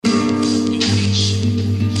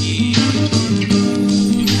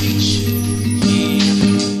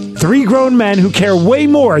grown men who care way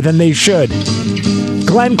more than they should.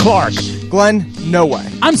 Glenn Clark. Glenn, no way.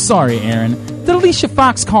 I'm sorry, Aaron. Did Alicia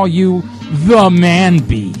Fox call you the Man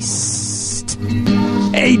Beast?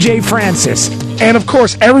 AJ Francis. And, of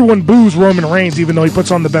course, everyone boos Roman Reigns, even though he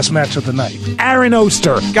puts on the best match of the night. Aaron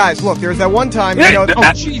Oster. Guys, look, there's that one time... Aaron.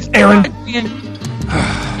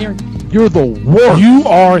 Aaron, you're the worst. You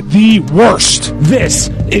are the worst. This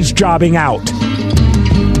is Jobbing Out.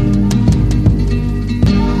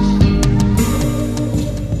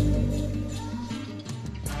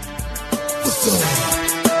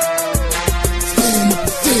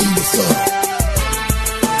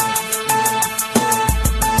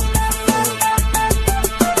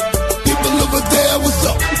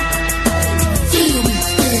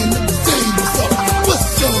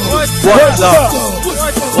 What's up?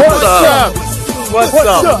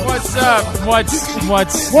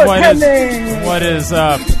 What is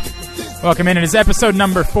up? Welcome in. It is episode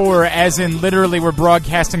number 4, as in literally we're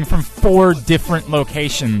broadcasting from 4 different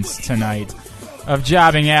locations tonight of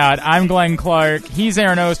Jobbing Out. I'm Glenn Clark. He's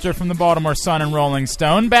Aaron Oster from the Baltimore Sun and Rolling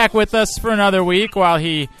Stone. Back with us for another week while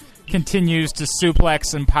he continues to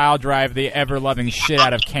suplex and pile drive the ever-loving shit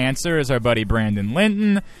out of cancer is our buddy Brandon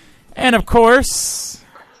Linton. And, of course...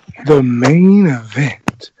 the main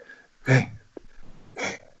event.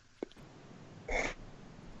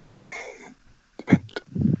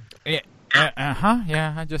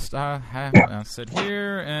 Yeah, I just I'll sit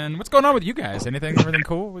here. And what's going on with you guys? Everything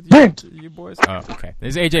cool with you boys? Oh, okay.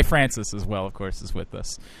 There's AJ Francis as well, of course, is with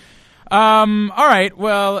us. All right.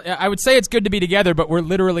 Well, I would say it's good to be together, but we're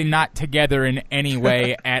literally not together in any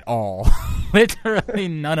way at all. Literally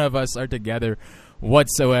none of us are together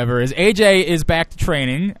whatsoever. As AJ is back to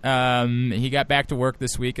training. He got back to work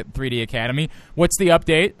this week at 3D Academy. What's the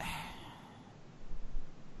update?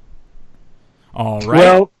 All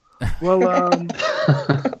right. Well,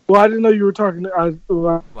 I didn't know you were talking.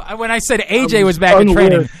 When I said AJ was back in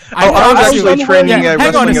training, I was actually training at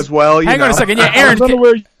wrestling as well. Hang on a second. Yeah,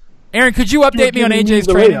 Aaron, could you update me on AJ's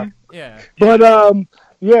training? Yeah. But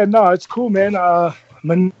no, it's cool, man.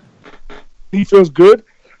 He feels good.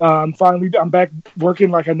 I'm back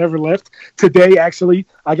working like I never left. Today, actually,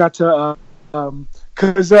 I got to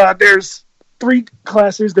because there's 3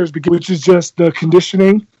 classes. There's which is just the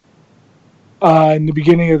conditioning. In the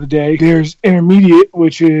beginning of the day, there's intermediate,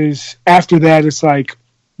 which is after that. It's like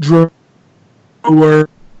drill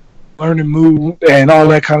work, learn and move, and all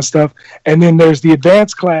that kind of stuff. And then there's the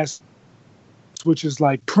advanced class, which is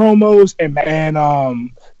like promos and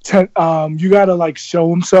you gotta like show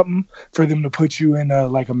them something for them to put you in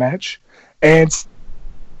like a match. And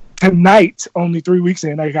tonight, only 3 weeks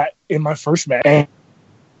in, I got in my first match,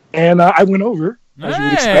 and I went over as you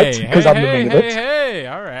would expect because I'm the main event. Hey,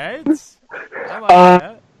 all right. I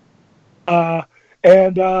like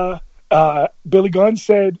that. Billy Gunn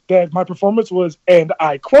said that my performance was, and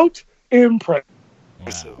I quote, impressive.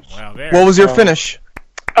 Wow, what was your finish?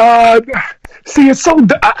 See, it's so...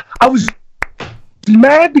 I was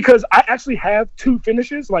mad because I actually have 2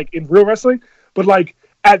 finishes, like, in real wrestling, but, like,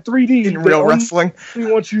 at 3D... In real wrestling?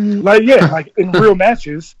 Want you, like, yeah, like, in real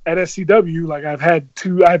matches at SCW, like, I have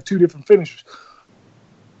 2 different finishes.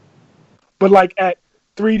 But, like, at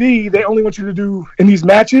 3D, they only want you to do, in these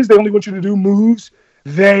matches, they only want you to do moves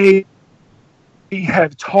they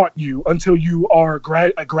have taught you until you are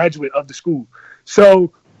a graduate of the school.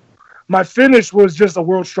 So my finish was just a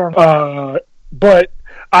world strong, but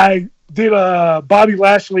I did a Bobby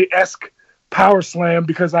Lashley-esque power slam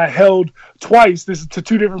because I held twice, this is to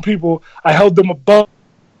 2 different people, I held them above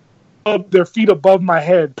their feet above my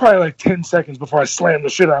head, probably like 10 seconds before I slammed the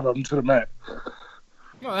shit out of them to the mat.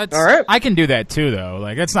 Well, that's, all right. I can do that too, though.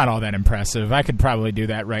 Like, that's not all that impressive. I could probably do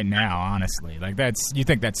that right now, honestly. Like, you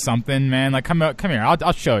think that's something, man? Like, come here.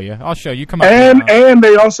 I'll show you. Come up.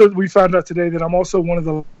 And we found out today that I'm also one of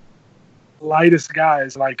the lightest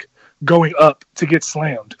guys, like, going up to get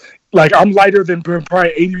slammed. Like, I'm lighter than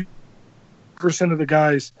probably 80% of the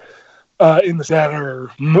guys in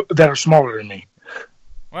the that are smaller than me.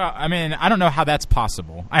 Well, I mean, I don't know how that's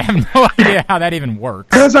possible. I have no idea how that even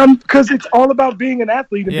works. Because it's all about being an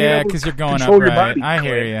athlete. And yeah, because you're going up, right? I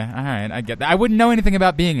hear you. All right, I get that. I wouldn't know anything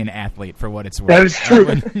about being an athlete, for what it's worth. That is true.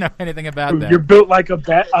 I wouldn't know anything about that. You're built like a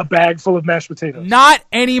bag full of mashed potatoes. Not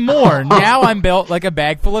anymore. Now I'm built like a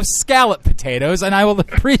bag full of scallop potatoes, and I will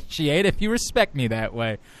appreciate if you respect me that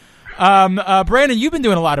way. Brandon, you've been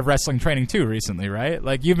doing a lot of wrestling training too recently, right?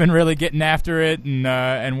 Like, you've been really getting after it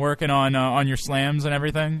and working on your slams and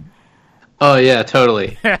everything. Oh yeah,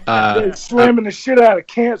 totally. Slamming the shit out of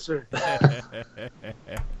cancer.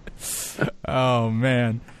 Oh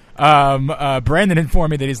man. Brandon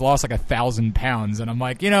informed me that he's lost like 1,000 pounds, and I'm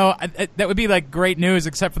like, that would be like great news,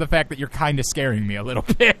 except for the fact that you're kind of scaring me a little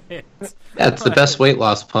bit. That's the best weight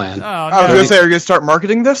loss plan. Oh, no. I was going to say, are you going to start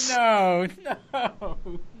marketing this? No.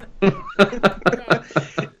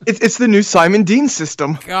 It's the new Simon Dean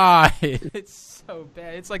system. God, it's so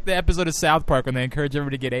bad. It's like the episode of South Park when they encourage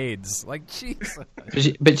everybody to get AIDS. Like, Jesus.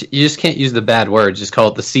 But you just can't use the bad words. Just call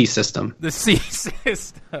it the C system. The C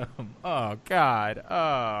system. Oh, God.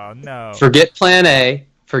 Oh, no. Forget plan A.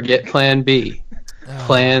 Forget plan B.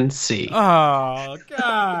 Plan C. Oh,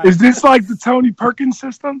 God. Is this like the Tony Perkins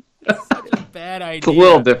system? Such a bad idea. It's a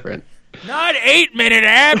little different. Not 8-minute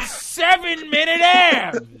abs, 7-minute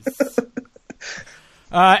abs.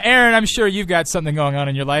 Aaron, I'm sure you've got something going on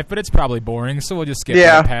in your life, but it's probably boring, so we'll just skip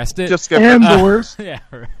right past it. Just skip And it. doors. Yeah,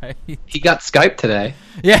 right. He got Skype today.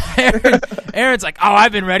 Yeah, Aaron's like,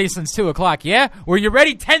 I've been ready since 2 o'clock. Yeah? Were you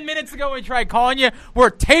ready 10 minutes ago when we tried calling you? We're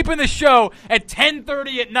taping the show at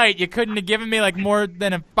 10:30 at night. You couldn't have given me, like, more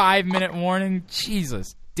than a 5-minute warning?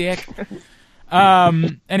 Jesus, dick.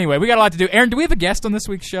 Anyway, we got a lot to do. Aaron, do we have a guest on this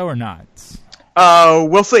week's show or not?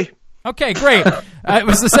 We'll see. Okay, great. It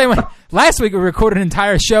was the same way. Last week we recorded an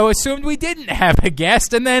entire show, assumed we didn't have a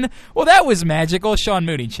guest, and then, that was magical. Sean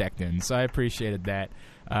Mooney checked in, so I appreciated that.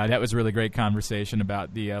 That was a really great conversation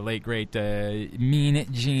about the late, great Mean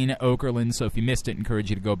Gene Okerlund. So if you missed it, I encourage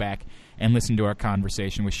you to go back and listen to our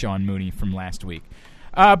conversation with Sean Mooney from last week.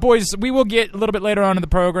 Boys, we will get a little bit later on in the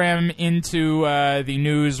program into the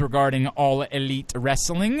news regarding All Elite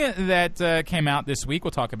Wrestling that came out this week.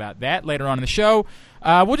 We'll talk about that later on in the show.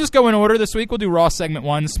 We'll just go in order this week. We'll do Raw Segment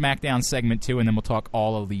 1, SmackDown Segment 2, and then we'll talk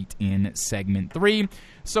All Elite in Segment 3.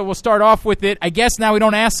 So we'll start off with it. I guess now we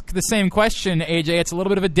don't ask the same question, AJ. It's a little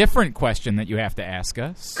bit of a different question that you have to ask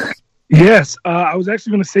us. Yes, I was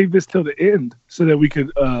actually going to save this till the end so that we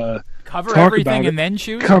could cover talk everything about and then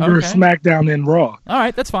choose? cover Okay. SmackDown and Raw. All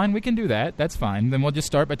right, that's fine. We can do that. That's fine. Then we'll just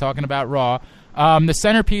start by talking about Raw. The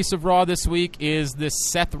centerpiece of Raw this week is this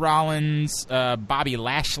Seth Rollins, Bobby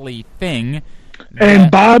Lashley thing.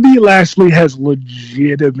 And Bobby Lashley has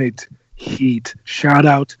legitimate heat. Shout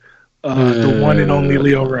out the one and only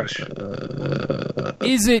Leo Rush.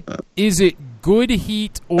 Is it good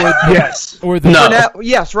heat or Yes. or the No. For now,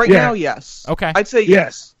 yes, right Yeah. now, yes. Okay. I'd say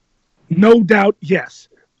Yes. No doubt, yes.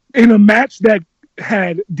 In a match that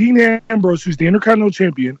had Dean Ambrose, who's the Intercontinental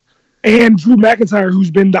Champion, and Drew McIntyre,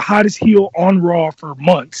 who's been the hottest heel on Raw for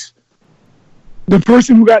months, the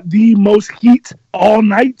person who got the most heat all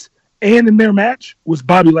night and in their match was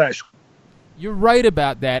Bobby Lashley. You're right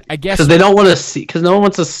about that. I guess Because they don't want to see. Because no one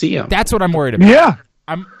wants to see him. that's what I'm worried about. Yeah.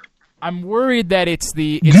 I'm worried that it's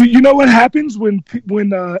the Do you know what happens when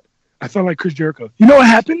I sound like Chris Jericho? You know what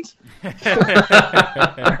happens?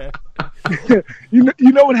 you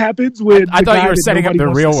know what happens when I the thought you guy were that setting up nobody the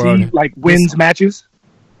wants real to world. see, like wins matches?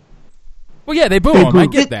 well, yeah, they boo They him. I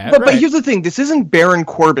boo. get that. But right. here's the thing: this isn't Baron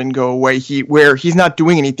Corbin go away heat, where he's not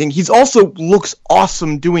doing anything. He's also looks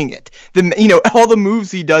awesome doing it. All the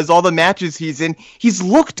moves he does, all the matches he's in, he's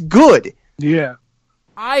looked good. Yeah.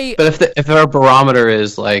 But if our barometer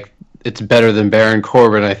is like it's better than Baron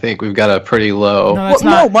Corbin, I think we've got a pretty low. No, that's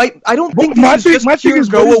Well, not. I don't think My this thing- is my just thing pure is,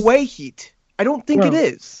 go what is- away heat. I don't think it Well,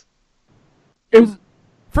 is.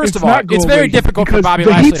 First It's of all, not it's go very away difficult for because Bobby the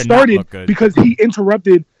Lashley heat to not started look good. because he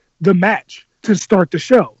interrupted the match to start the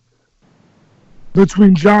show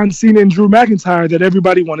between John Cena and Drew McIntyre that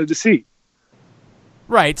everybody wanted to see.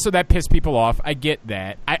 Right, so that pissed people off. I get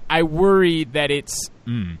that. I worry that it's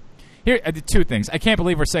here. Two things. I can't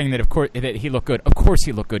believe we're saying that. Of course, that he looked good. Of course,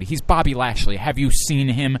 he looked good. He's Bobby Lashley. Have you seen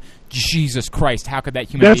him? Jesus Christ! How could that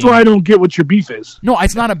human? That's being... why I don't get what your beef is. No,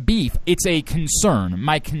 it's not a beef. It's a concern.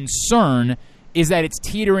 My concern is that it's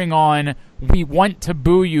teetering on we want to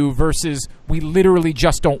boo you versus we literally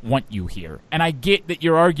just don't want you here. And I get that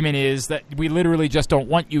your argument is that we literally just don't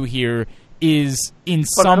want you here is in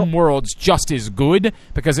some worlds just as good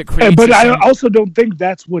because it creates. But I also don't think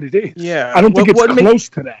that's what it is. Yeah. I don't think What it's make- close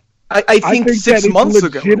to that. I think that 6 it's months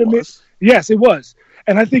ago it legitimate- was. Yes, it was.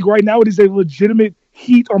 And I think right now it is a legitimate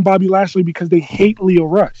heat on Bobby Lashley because they hate Leo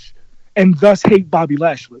Rush and thus hate Bobby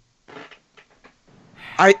Lashley.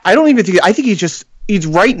 I don't even think. I think he's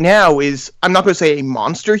right now is, I'm not going to say a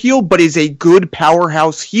monster heel, but is a good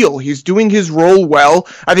powerhouse heel. He's doing his role well.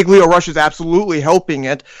 I think Leo Rush is absolutely helping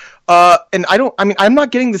it. And I'm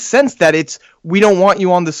not getting the sense that it's, we don't want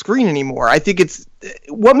you on the screen anymore. I think it's,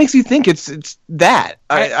 what makes you think it's that?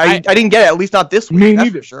 I didn't get it, at least not this week. Me that's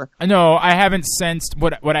neither. for sure. No, I haven't sensed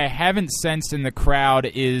what I haven't sensed in the crowd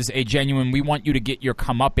is a genuine. We want you to get your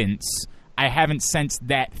comeuppance. I haven't sensed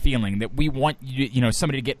that feeling that we want you,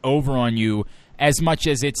 somebody to get over on you as much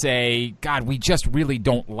as it's a, God, we just really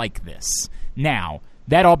don't like this. Now,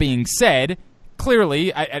 that all being said,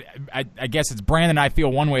 clearly, I guess it's Brandon and I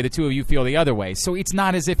feel one way, the two of you feel the other way. So it's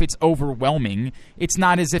not as if it's overwhelming. It's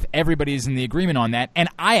not as if everybody's in the agreement on that. And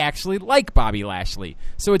I actually like Bobby Lashley.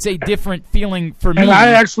 So it's a different feeling for me. And I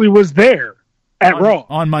actually was there at Raw.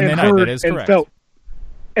 On Monday night, that is correct.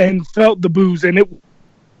 And felt the boos, and it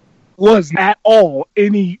wasn't at all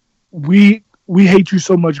any, we hate you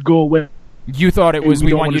so much, go away. You thought it was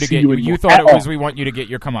we want you to get you thought it was we want you to get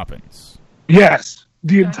your comeuppance. Yes,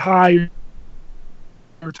 the entire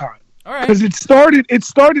time. All right. Because it started,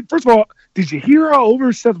 first of all, did you hear how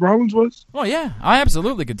over Seth Rollins was? Well, yeah, I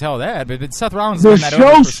absolutely could tell that. But Seth Rollins. The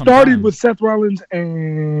show started with Seth Rollins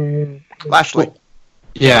and Lashley.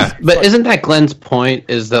 Yeah, but isn't that Glenn's point?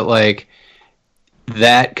 Is that like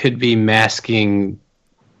that could be masking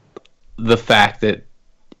the fact that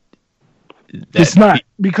it's not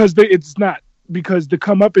because it's not because the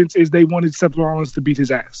comeuppance is they wanted Seth Rollins to beat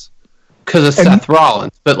his ass because of Seth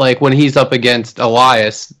Rollins, but like when he's up against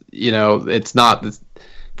Elias, it's not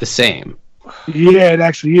the same. Yeah, it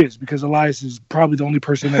actually is because Elias is probably the only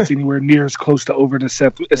person that's anywhere near as close to over as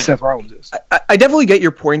Seth Rollins is. I definitely get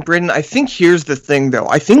your point, Brandon. I think here's the thing, though.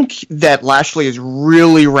 I think that Lashley has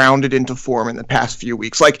really rounded into form in the past few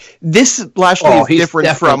weeks. Like this Lashley is different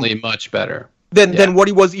definitely much better than what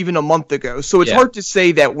he was even a month ago. So it's hard to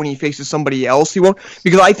say that when he faces somebody else he won't,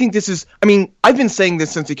 because I think this is. I mean, I've been saying this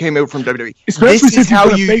since he came out from WWE. Especially since he's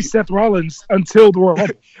going to face Seth Rollins until the Royal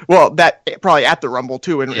Rumble. Well, that probably at the Rumble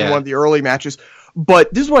too in one of the early matches.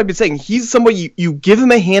 But this is what I've been saying. He's somebody you give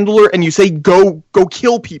him a handler and you say go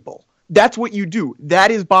kill people. That's what you do.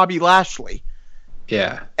 That is Bobby Lashley.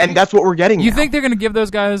 Yeah, and that's what we're getting. You think they're going to give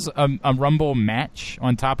those guys a Rumble match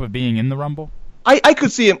on top of being in the Rumble? I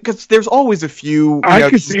could see him because there's always a few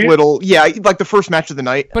little like the first match of the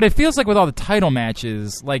night. But it feels like with all the title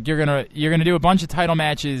matches, like you're gonna do a bunch of title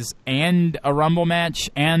matches and a Rumble match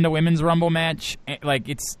and a women's Rumble match. Like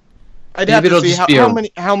it's. I'd have to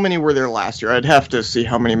see how many were there last year. I'd have to see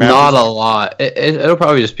how many matches. Not a lot. It'll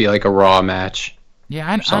probably just be like a Raw match.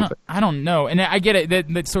 Yeah, I don't know. And I get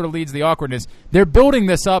it. That sort of leads the awkwardness. They're building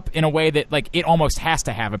this up in a way that like it almost has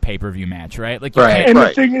to have a pay-per-view match, right? Like,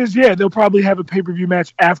 the thing is, they'll probably have a pay-per-view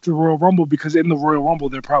match after Royal Rumble because in the Royal Rumble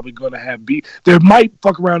they're probably going to have there might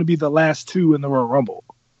fuck around to be the last two in the Royal Rumble.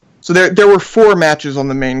 So there were 4 matches on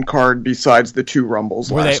the main card besides the 2 Rumbles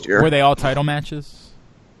last year. Were they all title matches?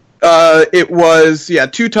 It was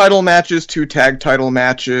 2 title matches, 2 tag title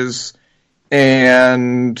matches,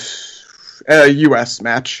 and a U.S.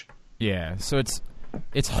 match. Yeah, so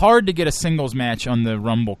it's hard to get a singles match on the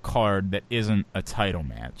Rumble card that isn't a title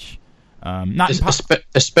match.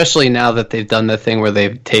 Especially now that they've done the thing where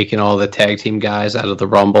they've taken all the tag team guys out of the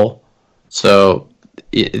Rumble. So,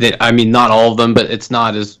 not all of them, but it's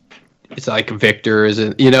not as... It's like Victor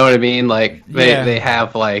isn't, you know what I mean? Like they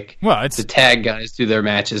have like the tag guys do their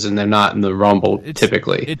matches and they're not in the Rumble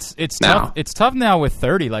typically. It's tough. It's tough now with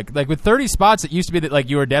 30. Like with 30 spots, it used to be that like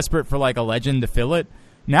you were desperate for like a legend to fill it.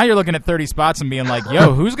 Now you're looking at 30 spots and being like,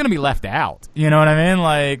 yo, who's going to be left out? You know what I mean?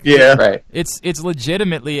 Like right. It's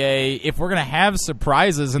legitimately if we're going to have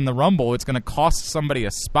surprises in the Rumble, it's going to cost somebody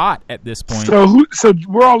a spot at this point. So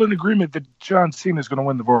we're all in agreement that John Cena is going to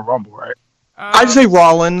win the Royal Rumble, right? I'd say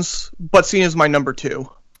Rollins, but Cena's my number 2.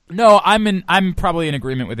 No, I'm probably in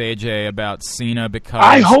agreement with AJ about Cena because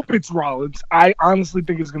I hope it's Rollins. I honestly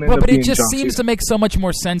think it's going to end up being John Cena. But it just seems to make so much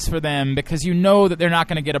more sense for them because you know that they're not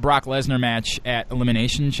going to get a Brock Lesnar match at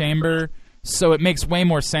Elimination Chamber, so it makes way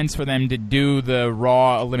more sense for them to do the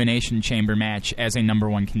Raw Elimination Chamber match as a number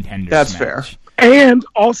 1 contender. That's match. fair. And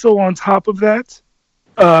also on top of that,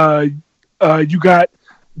 you got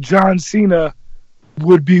John Cena.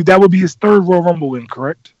 That would be his 3rd Royal Rumble win,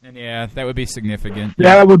 correct? And that would be significant.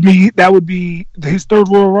 That would be his 3rd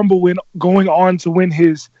Royal Rumble win, going on to win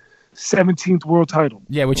his 17th world title.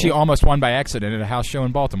 Yeah, which he almost won by accident at a house show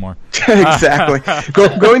in Baltimore. Exactly.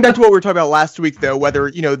 Going back to what we were talking about last week, though, whether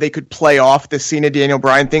they could play off the Cena Daniel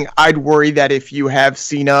Bryan thing, I'd worry that if you have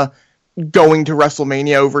Cena going to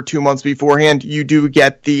WrestleMania over 2 months beforehand, you do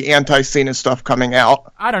get the anti-Cena stuff coming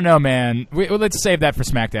out. I don't know, man. Let's save that for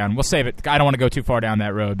SmackDown. We'll save it. I don't want to go too far down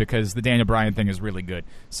that road because the Daniel Bryan thing is really good.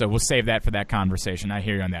 So we'll save that for that conversation. I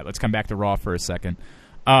hear you on that. Let's come back to Raw for a second.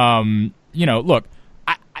 Look,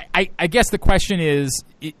 I guess the question is,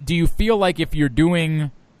 do you feel like if you're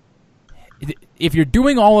doing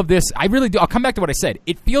all of this, I really do. I'll come back to what I said.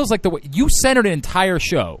 It feels like the way you centered an entire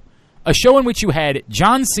show. A show in which you had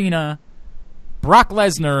John Cena, Brock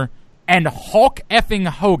Lesnar, and Hulk effing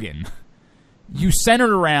Hogan. You centered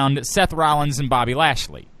around Seth Rollins and Bobby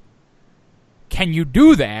Lashley. Can you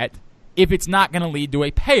do that if it's not going to lead to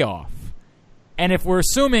a payoff. And if we're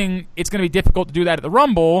assuming it's going to be difficult to do that at the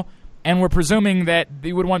Rumble, and we're presuming that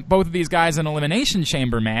they would want both of these guys in an Elimination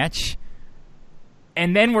Chamber match,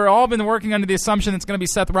 and then we're all been working under the assumption it's going to be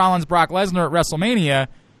Seth Rollins, Brock Lesnar at WrestleMania,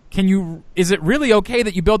 is it really okay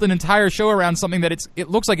that you built an entire show around something that it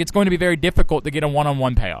looks like it's going to be very difficult to get a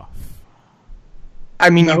one-on-one payoff? I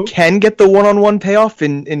mean, you can get the one-on-one payoff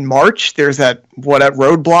in March. There's that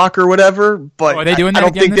Roadblock or whatever, but are they doing that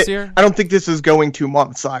again this year? I don't think this is going 2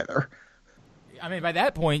 months either. I mean, by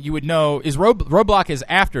that point, you would know, Roadblock is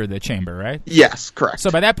after the Chamber, right? Yes, correct. So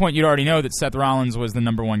by that point, you'd already know that Seth Rollins was the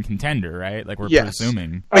number one contender, right? Like, we're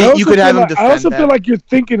presuming. You could have him defend I also feel like you're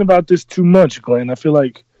thinking about this too much, Glenn. I feel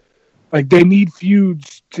like they need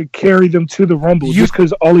feuds to carry them to the Rumble just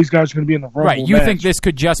because all these guys are going to be in the Rumble. Right, you match. think this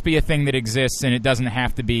could just be a thing that exists and it doesn't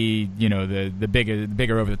have to be, the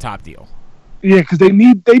bigger over-the-top deal. Yeah, because they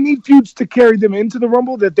need feuds to carry them into the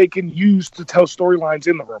Rumble that they can use to tell storylines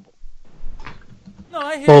in the Rumble. No,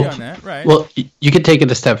 I hear you on that, right. Well, you could take it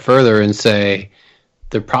a step further and say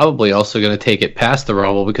they're probably also going to take it past the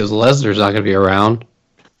Rumble because Lesnar's not going to be around.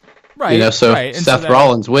 Right. So right. Seth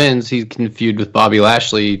Rollins wins, he can feud with Bobby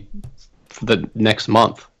Lashley for the next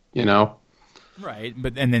month, Right,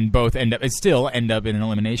 and then both end up in an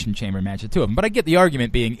Elimination Chamber match, the two of them. But I get the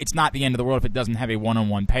argument being it's not the end of the world if it doesn't have a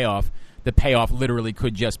one-on-one payoff. The payoff literally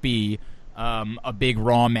could just be a big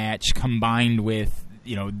Raw match combined with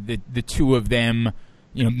the two of them,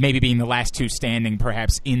 maybe being the last two standing,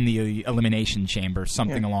 perhaps in the Elimination Chamber,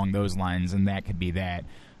 something along those lines, and that could be that.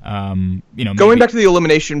 Going back to the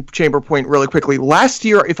Elimination Chamber point really quickly, last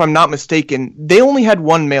year, if I'm not mistaken, they only had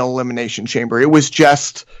one male Elimination Chamber. It was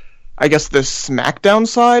just, I guess, the SmackDown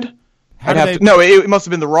side. It must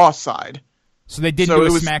have been the Raw side. So they didn't do a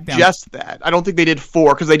SmackDown. It was just that. I don't think they did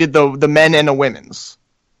 4 because they did the men and the women's.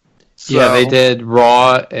 So, yeah, they did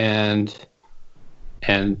Raw and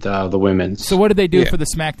the women's. So what did they do for the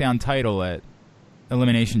SmackDown title at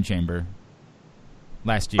Elimination Chamber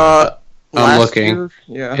last year? I'm looking.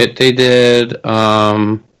 They did.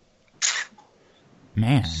 Man,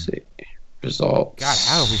 let's see. Results. God,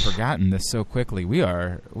 how have we forgotten this so quickly? We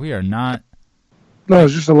are not. No,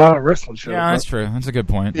 it's just a lot of wrestling shows. Yeah, that's true. That's a good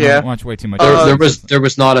point. Yeah, I watch way too much. There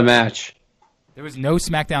was not a match. There was no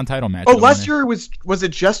SmackDown title match. Oh, last year was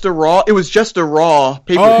it just a Raw? It was just a Raw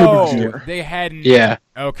pay-per-view. They hadn't. Yeah.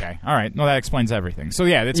 Okay. All right. Well, that explains everything. So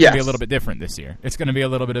yeah, it's going to be a little bit different this year. It's going to be a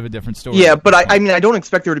little bit of a different story. Yeah, but I mean, I don't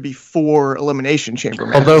expect there to be 4 Elimination Chamber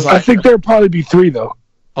matches. Although I think there'll probably be 3 though.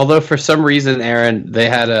 Although for some reason, Aaron, they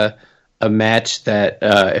had a match that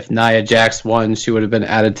if Nia Jax won, she would have been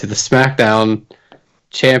added to the SmackDown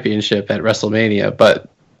Championship at WrestleMania, but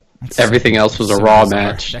everything else was a Raw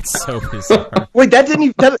match. That's so bizarre. Wait, that didn't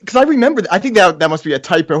even... Because I remember... I think that must be a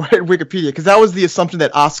typo at Wikipedia, because that was the assumption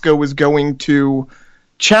that Asuka was going to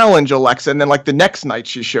challenge Alexa, and then like the next night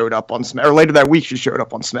she showed up on SmackDown, or later that week she showed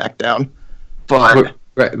up on SmackDown. But...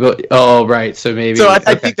 Right. So maybe... So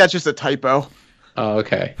I think that's just a typo. Oh,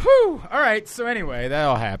 okay. Whew. All right. So anyway, that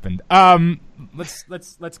all happened.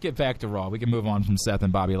 Let's get back to Raw. We can move on from Seth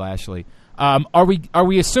and Bobby Lashley. Are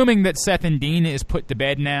we assuming that Seth and Dean is put to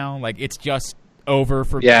bed now? Like it's just over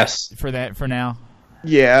for now?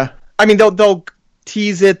 Yeah. I mean they'll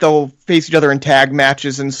tease it. They'll face each other in tag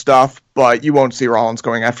matches and stuff, but you won't see Rollins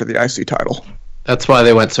going after the IC title. That's why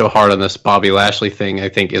they went so hard on this Bobby Lashley thing, I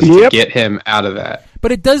think, is to get him out of that.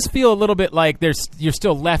 But it does feel a little bit like you're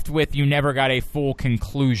still left with you never got a full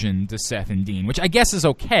conclusion to Seth and Dean, which I guess is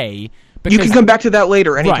okay. You can come back to that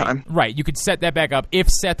later anytime. Right. You could set that back up if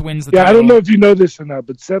Seth wins the title. I don't know if you know this or not,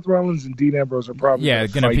 but Seth Rollins and Dean Ambrose are probably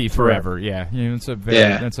going to be forever. Yeah, that's a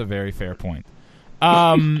very fair point.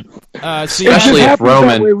 Especially if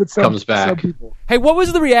Roman comes back. Hey, what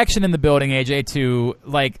was the reaction in the building, AJ, to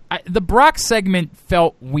the Brock segment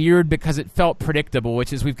felt weird because it felt predictable,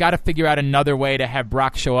 which is we've got to figure out another way to have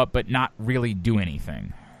Brock show up but not really do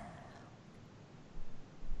anything.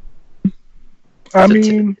 I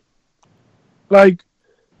mean,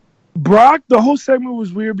 Brock, the whole segment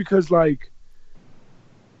was weird because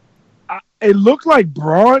it looked like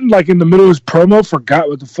Braun, in the middle of his promo, forgot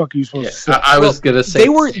what the fuck he was supposed to say. I was gonna say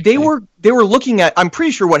they were looking at. I'm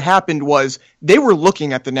pretty sure what happened was they were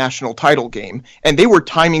looking at the national title game and they were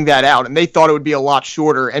timing that out, and they thought it would be a lot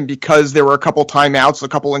shorter. And because there were a couple timeouts, a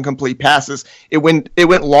couple incomplete passes, it went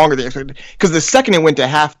longer than expected. Because the second it went to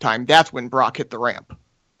halftime, that's when Brock hit the ramp.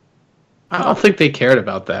 I don't think they cared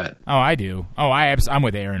about that. Oh, I do. Oh, I'm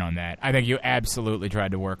with Aaron on that. I think you absolutely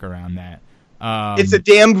tried to work around that. It's a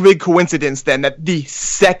damn big coincidence then that the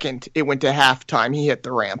second it went to halftime, he hit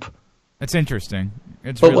the ramp. That's interesting.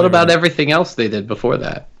 It's But really, what about really- everything else they did before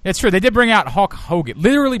that? It's true. They did bring out Hulk Hogan.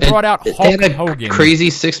 Literally brought out They Hulk had a Hogan. crazy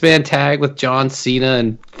 6-man tag with John Cena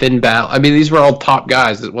and Finn Balor. I mean, these were all top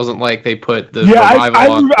guys. It wasn't like they put the Revival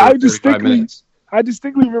on for 35 minutes. I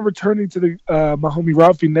distinctly remember turning to my homie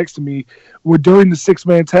Ralphie next to me during the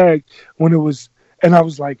 6-man tag when it was, and I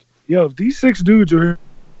was like, "Yo, if these 6 dudes are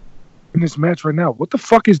in this match right now, what the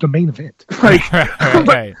fuck is the main event?" Like,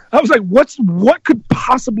 Right. I was like, what could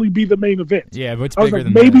possibly be the main event? Yeah, but it's I was bigger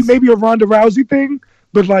like, than this. maybe a Ronda Rousey thing,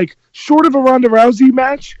 but like short of a Ronda Rousey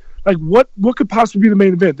match, like what could possibly be the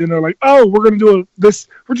main event? Then they're like, oh, we're gonna do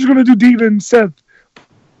we're just gonna do Dean and Seth.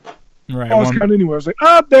 Right. I was well, counting anywhere. I was like,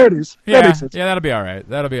 oh, there it is. That yeah, makes sense. yeah, that'll be all right.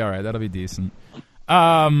 That'll be decent.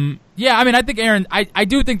 Yeah, I mean, I think Aaron, I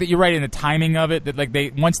do think that you're right in the timing of it. That like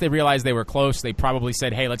once they realized they were close, they probably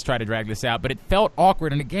said, "Hey, let's try to drag this out." But it felt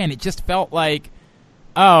awkward, and again, it just felt like,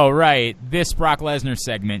 oh, right, this Brock Lesnar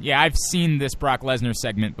segment. Yeah, I've seen this Brock Lesnar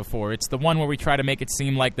segment before. It's the one where we try to make it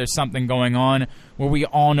seem like there's something going on, where we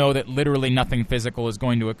all know that literally nothing physical is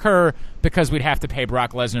going to occur because we'd have to pay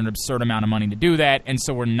Brock Lesnar an absurd amount of money to do that, and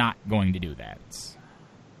so we're not going to do that.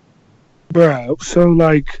 Bruh, so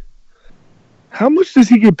like, how much does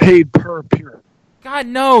he get paid per appearance? God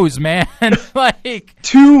knows, man. Like,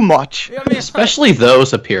 Too much. I mean, Especially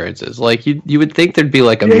those appearances. Like, you would think there'd be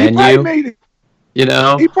like a He probably menu, made you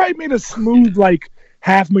know? he probably made a smooth like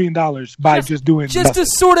 $500,000 by just doing just nothing. to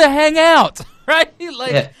sort of hang out, right?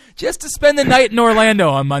 Like, Yeah. just to spend the night in Orlando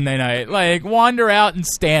on Monday night. Like, wander out and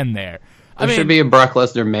stand there. I There mean, should be a Brock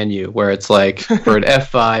Lesnar menu where it's like, for an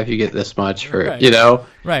F5, you get this much for, Right. you know?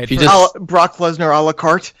 right. If you for- just- Brock Lesnar a la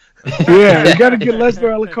carte. Yeah, you gotta get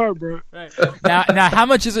Lesnar a la carte, bro. right. Now, how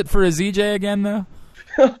much is it for a ZJ again, though?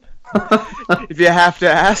 If you have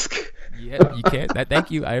to ask. Yeah, you can't.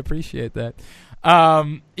 Thank you. I appreciate that.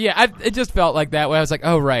 Yeah, it just felt like that way. I was like,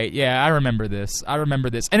 oh, right. Yeah, I remember this.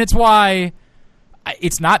 And it's why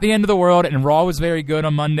it's not the end of the world, and Raw was very good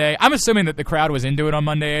on Monday. I'm assuming that the crowd was into it on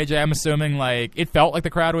Monday, AJ. I'm assuming, like, it felt like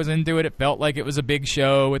the crowd was into it. It felt like it was a big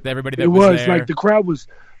show with everybody that It was was there. like the crowd was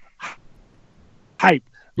hype.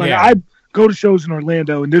 Like Yeah. I go to shows in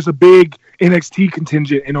Orlando, and there's a big NXT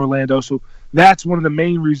contingent in Orlando, so that's one of the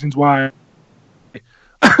main reasons why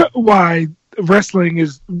wrestling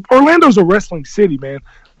is Orlando's a wrestling city, man.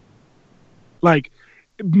 Like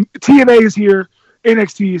TNA is here,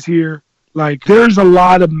 NXT is here. Like there's a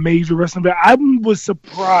lot of major wrestling. But I was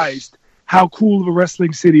surprised how cool of a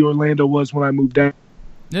wrestling city Orlando was when I moved down.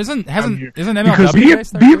 Isn't here. MLW Because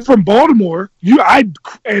based there, being too? from Baltimore,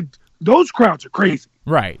 and those crowds are crazy.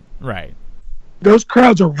 Right. Those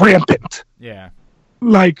crowds are rampant. Yeah.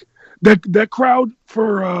 Like that crowd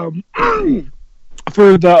for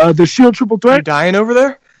the Shield Triple You Threat. dying over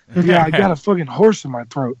there? Yeah, I got a fucking horse in my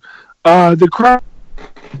throat. The crowd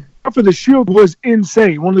for the Shield was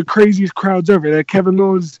insane. One of the craziest crowds ever. That Kevin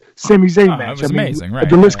Owens Sami Zayn Oh, match. it was amazing, right?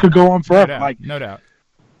 The list Yeah. could go on forever. No doubt.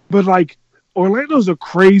 But like Orlando's a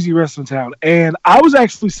crazy wrestling town, and I was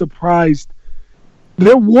actually surprised.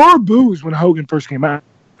 There were boos when Hogan first came out.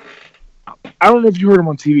 I don't know if you heard him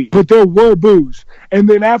on TV, but there were boos. And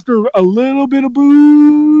then after a little bit of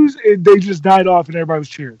boos, they just died off and everybody was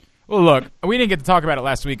cheering. Well, look, we didn't get to talk about it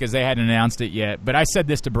last week because they hadn't announced it yet, but I said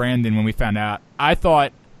this to Brandon when we found out. I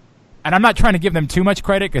thought, and I'm not trying to give them too much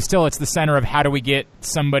credit because still it's the center of how do we get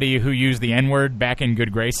somebody who used the N-word back in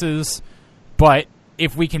good graces, but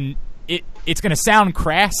if we can, it's going to sound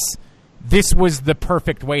crass. This was the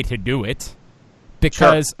perfect way to do it.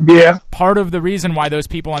 Because Yeah. part of the reason why those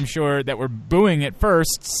people, I'm sure, that were booing at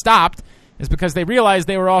first stopped is because they realized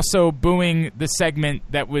they were also booing the segment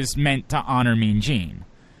that was meant to honor Mean Gene.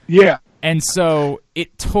 Yeah. And so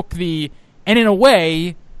it took and in a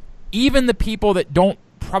way, even the people that don't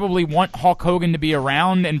probably want Hulk Hogan to be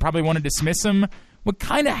around and probably want to dismiss him would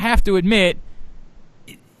kind of have to admit,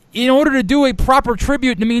 in order to do a proper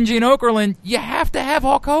tribute to Mean Gene Okerlund, you have to have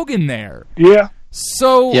Hulk Hogan there. Yeah.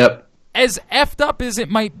 So, Yep. as effed up as it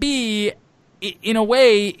might be, in a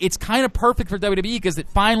way, it's kind of perfect for WWE because it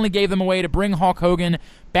finally gave them a way to bring Hulk Hogan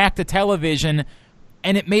back to television,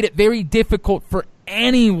 and it made it very difficult for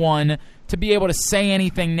anyone to be able to say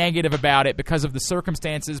anything negative about it because of the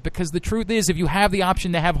circumstances. Because the truth is, if you have the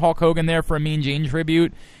option to have Hulk Hogan there for a Mean Gene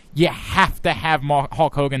tribute, you have to have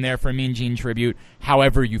Hulk Hogan there for a Mean Gene tribute,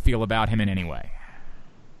 however you feel about him in any way.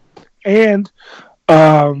 And,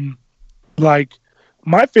 like,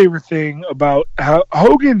 my favorite thing about how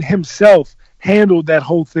Hogan himself handled that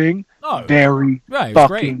whole thing very Right, it was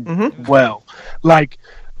great. fucking well. Like,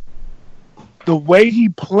 the way he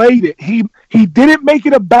played it, he didn't make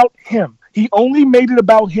it about him. He only made it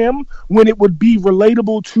about him when it would be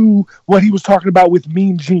relatable to what he was talking about with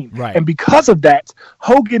Mean Gene. Right. And because of that,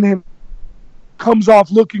 Hogan comes off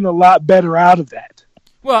looking a lot better out of that.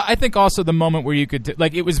 Well, I think also the moment where you could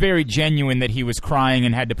it was very genuine that he was crying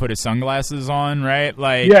and had to put his sunglasses on, right?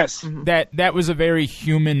 Like Yes. that was a very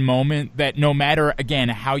human moment that no matter again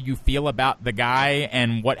how you feel about the guy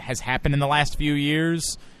and what has happened in the last few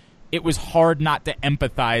years, it was hard not to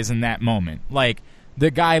empathize in that moment. Like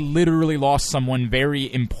the guy literally lost someone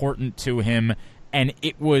very important to him, and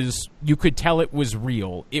you could tell it was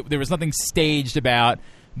real. There was nothing staged about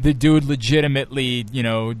the dude legitimately,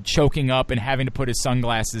 choking up and having to put his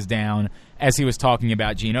sunglasses down as he was talking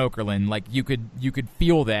about Gene Okerlund. Like you could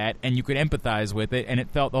feel that and you could empathize with it, and it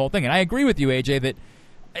felt the whole thing. And I agree with you, AJ,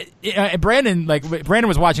 that Brandon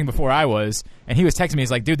was watching before I was, and he was texting me.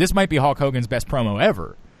 He's like, "Dude, this might be Hulk Hogan's best promo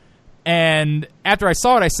ever." And after I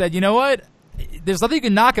saw it, I said, "You know what? There's nothing you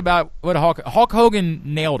can knock about what Hulk Hogan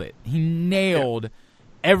nailed it. He nailed."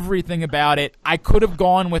 Everything about it. I could have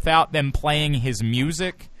gone without them playing his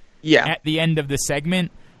music at the end of the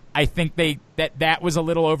segment. I think that was a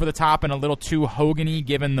little over the top and a little too Hogan-y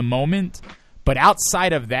given the moment. But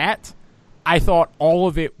outside of that, I thought all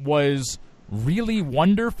of it was really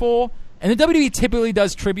wonderful. And the WWE typically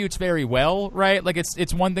does tributes very well, right? Like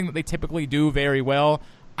it's one thing that they typically do very well.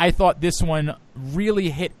 I thought this one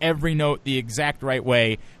really hit every note the exact right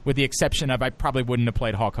way, with the exception of I probably wouldn't have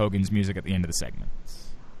played Hulk Hogan's music at the end of the segment.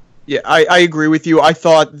 Yeah, I agree with you. I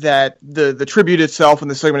thought that the tribute itself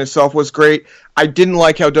and the segment itself was great. I didn't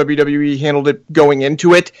like how WWE handled it going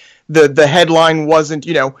into it. The headline wasn't,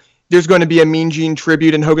 there's going to be a Mean Gene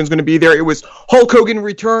tribute and Hogan's going to be there. It was Hulk Hogan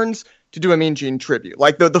returns to do a Mean Gene tribute.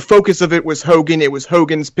 Like the focus of it was Hogan. It was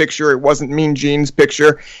Hogan's picture. It wasn't Mean Gene's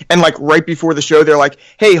picture. And like right before the show, they're like,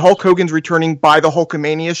 "Hey, Hulk Hogan's returning. Buy the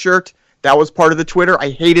Hulkamania shirt." That was part of the Twitter.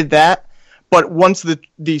 I hated that. But once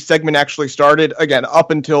the segment actually started, again,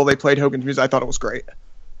 up until they played Hogan's music, I thought it was great.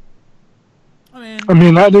 I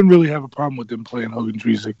didn't really have a problem with them playing Hogan's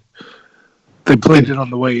music. They played it on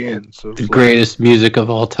the way in. So the greatest music of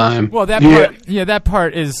all time. Well, that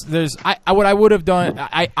part is what I would have done.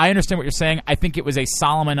 I understand what you're saying. I think it was a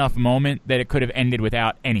solemn enough moment that it could have ended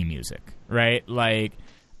without any music, right? Like,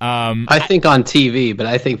 I think on TV, but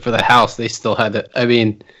I think for the house they still had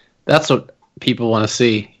to. That's what people want to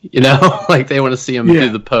see, like they want to see him do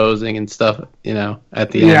the posing and stuff,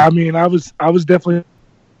 at the end. I was definitely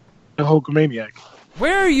a Hulkamaniac.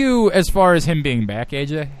 Where are you as far as him being back,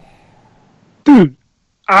 AJ? Dude,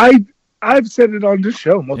 I've said it on this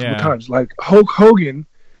show multiple times. Like Hulk Hogan,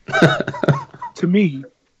 to me,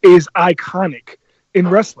 is iconic in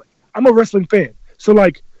wrestling. I'm a wrestling fan, so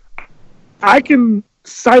like I can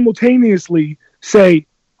simultaneously say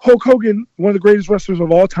Hulk Hogan, one of the greatest wrestlers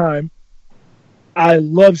of all time. I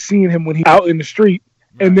love seeing him when he's out in the street,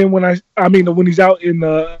 and then when he's out in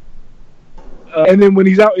the, and then when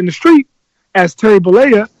he's out in the street as Terry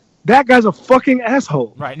Bollea, that guy's a fucking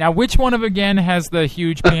asshole. Right now, which one of again has the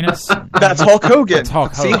huge penis? That's Hulk Hogan. That's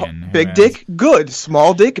Hulk Hogan. See, big dick, good.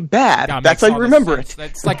 Small dick, bad. That's how you remember it.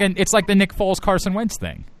 It's like the Nick Foles Carson Wentz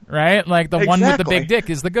thing, right? Like the one with the big dick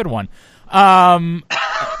is the good one.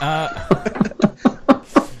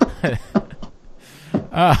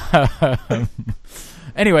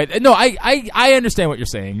 Anyway, no, I understand what you're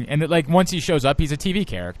saying, and that, once he shows up, he's a TV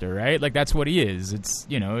character, right? Like that's what he is. It's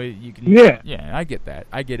you can I get that.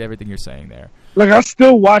 I get everything you're saying there. Like I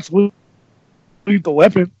still watch Lethal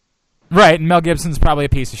Weapon, right? And Mel Gibson's probably a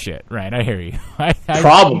piece of shit, right? I hear you.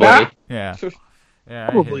 Probably, yeah,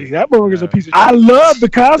 probably that motherfucker's a piece of shit. I love the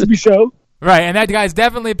Cosby Show. Right, and that guy's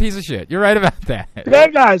definitely a piece of shit. You're right about that.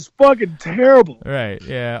 That guy's fucking terrible. Right,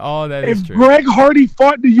 yeah, all that is true. If Greg Hardy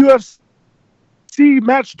fought the UFC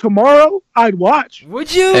match tomorrow, I'd watch.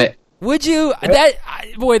 Would you? Would you?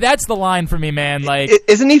 That's the line for me, man. Like,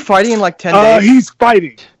 isn't he fighting in 10 days? He's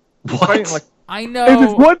fighting. What? I know. If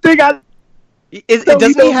it's one thing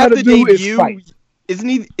doesn't he have the debut? Isn't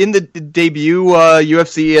he in the debut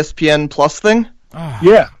UFC ESPN Plus thing?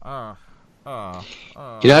 Yeah. I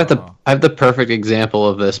have the perfect example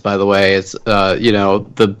of this, by the way. It's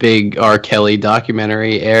the big R. Kelly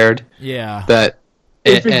documentary aired. Yeah. That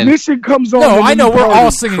if Ignition comes on, no, I know we're all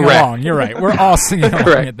singing along. You're right. We're all singing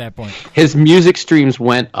along at that point. His music streams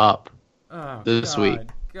went up this week.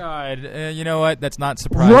 God. You know what? That's not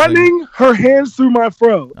surprising. Running her hands through my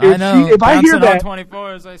fro. I know. If I hear that,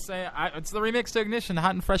 24, as I say, it's the remix to Ignition,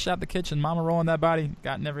 hot and fresh out the kitchen. Mama rolling that body,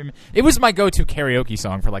 gotten every. It was my go-to karaoke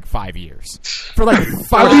song for like 5 years. For like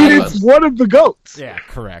 5 I mean, years. it's one of the goats. Yeah,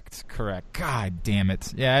 correct. God damn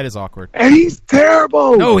it. Yeah, it is awkward. And he's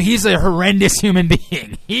terrible. No, he's a horrendous human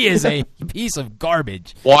being. He is a piece of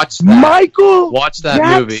garbage. Watch that. Michael Watch that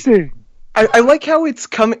Jackson. movie. I like how it's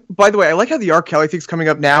coming. By the way, I like how the R. Kelly thing's coming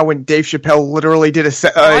up now when Dave Chappelle literally did a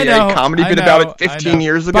comedy bit about it 15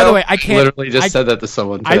 years ago. By the way, I can't. Literally just said that to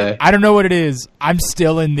someone today. I don't know what it is. I'm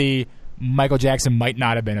still in the Michael Jackson might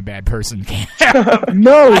not have been a bad person camp.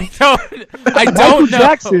 No. I don't Michael know.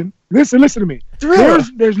 Jackson, listen to me.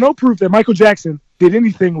 There's no proof that Michael Jackson did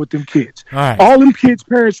anything with them kids. All right. All them kids'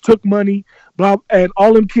 parents took money, and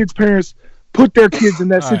all them kids' parents put their kids in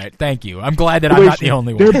that All situation. right, thank you. I'm glad that I'm not the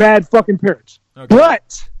only one. They're bad fucking parents. Okay.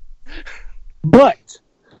 But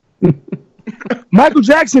Michael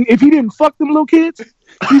Jackson, if he didn't fuck them little kids,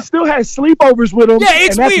 he still has sleepovers with them. Yeah,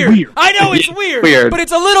 it's and that's weird. I know it's weird, but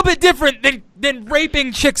it's a little bit different than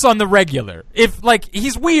raping chicks on the regular. If like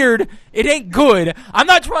he's weird, it ain't good. I'm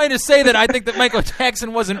not trying to say that I think that Michael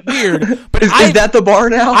Jackson wasn't weird, but is that the bar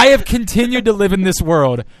now? I have continued to live in this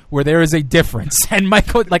world where there is a difference, and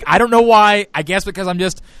Michael, like I don't know why. I guess because I'm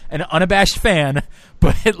just an unabashed fan,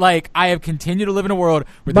 but like I have continued to live in a world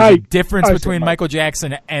where there's a difference between Michael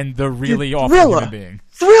Jackson and the really awful human being.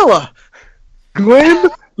 Thriller. Glenn,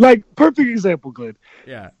 like perfect example, Glenn.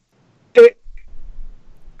 Yeah.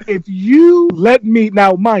 If you let me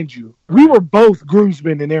now, mind you, we were both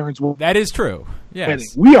groomsmen in Aaron's wedding. That is true.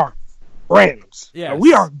 Yes. We are friends. Yes.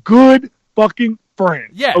 We are good fucking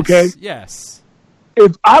friends. Yes. Okay. Yes.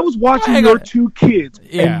 If I was watching your two kids,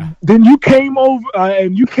 and then you came over,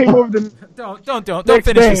 the don't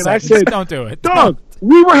finish the sentence. Don't do it. Dog,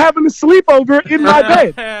 we were having a sleepover in my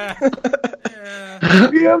bed. You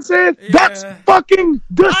know what I'm saying? Yeah. That's fucking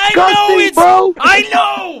disgusting, bro. I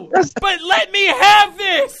know, but let me have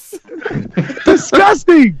this.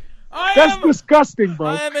 Disgusting. That's disgusting,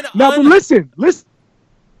 bro. But listen.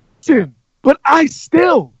 But I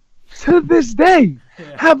still, to this day,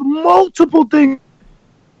 have multiple things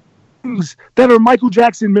that are Michael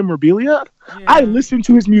Jackson memorabilia. Yeah. I listen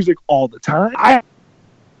to his music all the time. I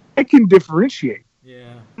can differentiate.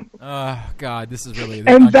 Yeah. God, this is really.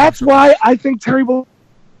 And that's why I think Terry Bollea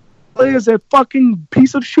is a fucking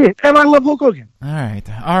piece of shit. And I love Hulk Hogan. All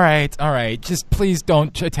right. Just please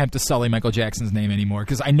don't attempt to sully Michael Jackson's name anymore,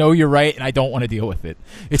 because I know you're right, and I don't want to deal with it.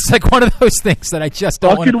 It's like one of those things that I just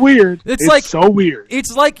don't want. Fucking weird. It's like so weird.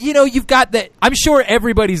 It's like, you've got that. I'm sure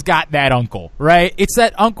everybody's got that uncle, right? It's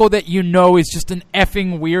that uncle that is just an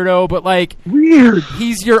effing weirdo, but like weird.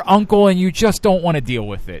 He's your uncle, and you just don't want to deal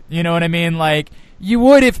with it. You know what I mean? Like you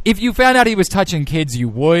would if you found out he was touching kids, you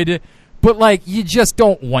would. But, like, you just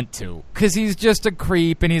don't want to, because he's just a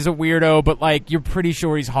creep and he's a weirdo, but, like, you're pretty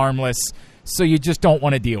sure he's harmless, so you just don't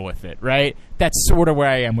want to deal with it, right? That's sort of where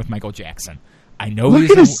I am with Michael Jackson. I know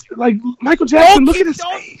Michael Jackson, look at his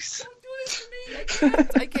face. Don't do this to me.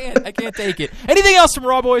 I can't take it. Anything else from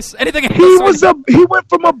Raw Boys? Anything else? He went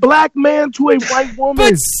from a black man to a white woman.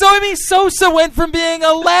 But Sosa went from being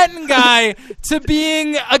a Latin guy to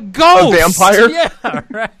being a ghost. A vampire? Yeah,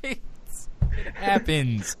 right.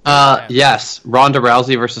 Happens. Yes, Ronda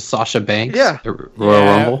Rousey versus Sasha Banks. Yeah, Royal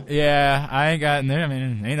Rumble. Yeah, I ain't got in there. I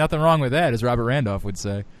mean, ain't nothing wrong with that, as Robert Randolph would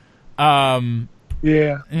say. It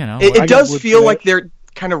does feel like they're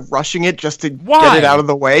kind of rushing it just to get it out of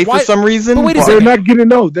the way for some reason. But wait a second. They're not getting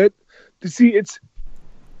that. See,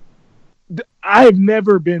 I've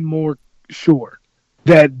never been more sure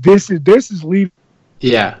that this is leading.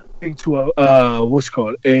 Yeah. To a what's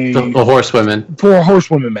called a horsewomen for a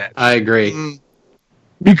horsewoman match. I agree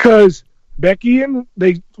because Becky and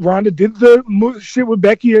Ronda did the shit with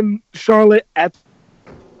Becky and Charlotte at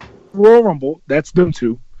Royal Rumble. That's them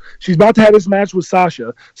two. She's about to have this match with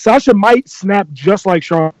Sasha. Sasha might snap just like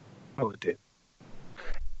Charlotte did,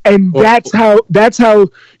 and that's how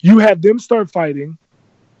you have them start fighting.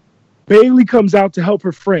 Bayley comes out to help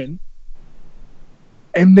her friend.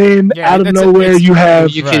 And then out of nowhere, you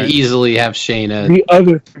can easily have Shayna. The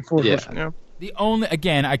other The only,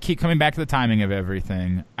 again, I keep coming back to the timing of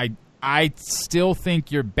everything. I still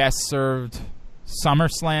think you're best served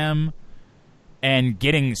SummerSlam and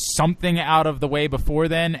getting something out of the way before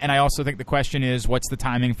then. And I also think the question is, what's the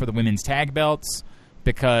timing for the women's tag belts?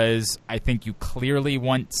 Because I think you clearly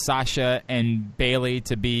want Sasha and Bayley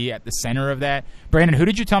to be at the center of that. Brandon, who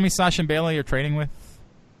did you tell me Sasha and Bayley are trading with?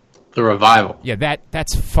 The Revival. Yeah,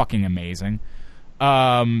 that's fucking amazing.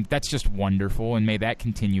 That's just wonderful, and may that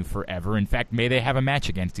continue forever. In fact, may they have a match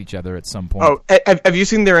against each other at some point. Oh, have you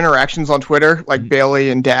seen their interactions on Twitter, like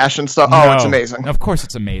Bailey and Dash and stuff? No. Oh, it's amazing. Of course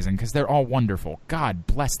it's amazing, because they're all wonderful. God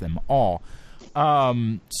bless them all.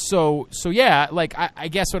 So yeah, like, I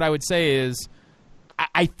guess what I would say is,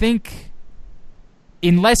 I think,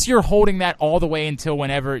 unless you're holding that all the way until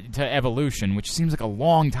whenever to Evolution, which seems like a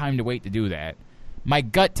long time to wait to do that, my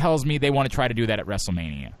gut tells me they want to try to do that at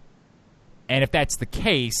WrestleMania. And if that's the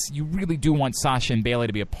case, you really do want Sasha and Bayley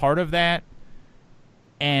to be a part of that.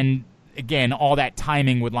 And again, all that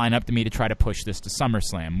timing would line up to me to try to push this to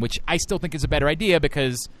SummerSlam, which I still think is a better idea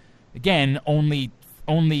because, again, only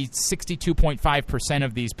 62.5%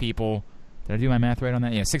 of these people. Did I do my math right on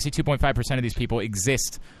that? Yeah, 62.5% of these people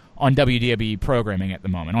exist on WWE programming at the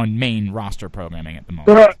moment, on main roster programming at the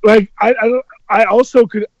moment. I also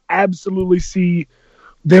could absolutely see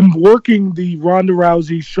them working the Ronda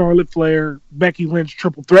Rousey, Charlotte Flair, Becky Lynch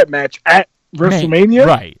triple threat match at WrestleMania.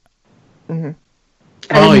 Right. Mm-hmm.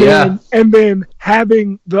 And then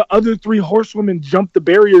having the other three horsewomen jump the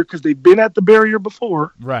barrier because they've been at the barrier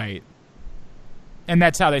before. Right. And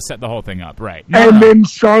that's how they set the whole thing up, right. Then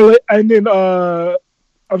Charlotte, and then,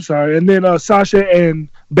 Sasha and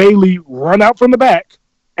Bayley run out from the back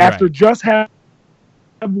after just having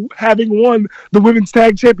won the women's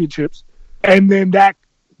tag championships. And then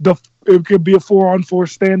it could be a 4-on-4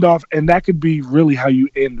 standoff, and that could be really how you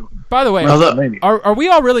end it. By the way, are we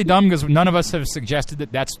all really dumb because none of us have suggested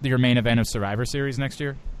that that's your main event of Survivor Series next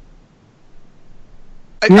year?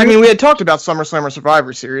 I mean, we had talked about SummerSlam or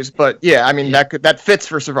Survivor Series, but yeah, I mean that fits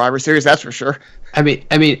for Survivor Series, that's for sure. I mean,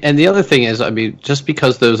 and the other thing is, just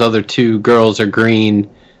because those other two girls are green,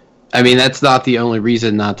 I mean, that's not the only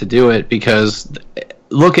reason not to do it. Because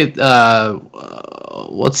look at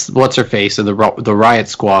what's her face in the Riot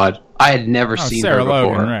Squad. I had never seen Sarah her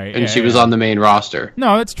before, Logan, right? And she was on the main roster.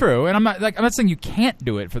 No, it's true, and I'm not saying you can't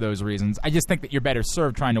do it for those reasons. I just think that you're better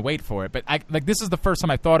served trying to wait for it. But this is the first time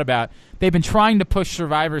I thought about they've been trying to push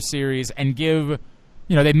Survivor Series and give,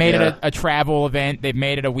 they made it a travel event, they've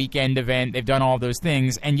made it a weekend event, they've done all those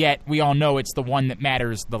things, and yet we all know it's the one that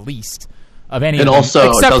matters the least of any. And of them, also,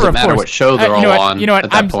 it doesn't matter what show they're all on at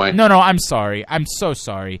that point. No, I'm sorry. I'm so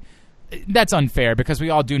sorry. That's unfair because we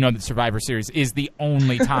all do know that Survivor Series is the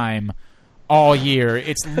only time all year.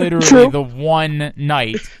 It's literally the one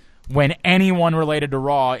night when anyone related to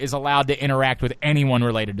Raw is allowed to interact with anyone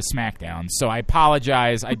related to SmackDown. So I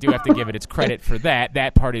apologize. I do have to give it its credit for that.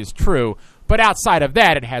 That part is true. But outside of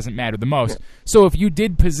that, it hasn't mattered the most. So if you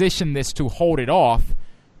did position this to hold it off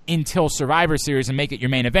until Survivor Series and make it your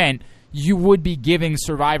main event, you would be giving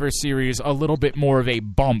Survivor Series a little bit more of a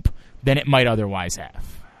bump than it might otherwise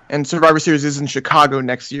have. And Survivor Series is in Chicago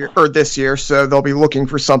this year, so they'll be looking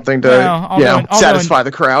for something to satisfy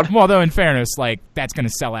the crowd. Well, though, in fairness, that's going to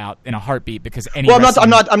sell out in a heartbeat because I'm not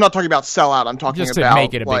talking about sell out. I'm talking just about to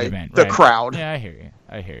make it a big event, the right? crowd. Yeah, I hear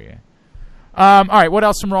you. All right, what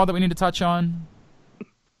else from Raw that we need to touch on?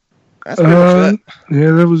 That's pretty much it.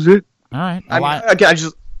 Yeah, that was it. All right.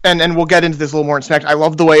 And we'll get into this a little more in SmackDown. I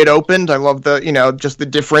love the way it opened. I love the just the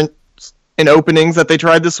different in openings that they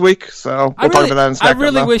tried this week. So we'll talk about that in SmackDown. I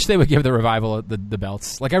really wish they would give the Revival the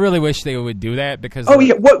belts. I really wish they would do that because.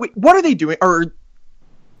 What are they doing? Or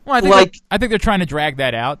I think they're trying to drag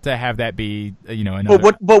that out to have that be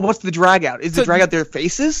another. But what's the drag out? Is the drag out their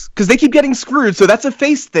faces? Because they keep getting screwed. So that's a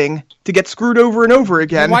face thing to get screwed over and over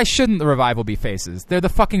again. Why shouldn't the Revival be faces? They're the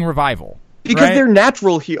fucking Revival. Because they're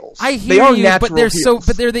natural heels. I hear you, but they're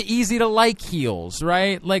but they're the easy to like heels,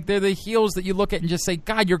 right? They're the heels that you look at and just say,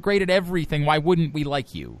 "God, you're great at everything. Why wouldn't we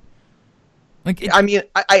like you?"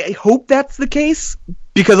 I hope that's the case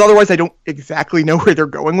because otherwise I don't exactly know where they're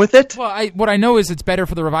going with it. Well, what I know is it's better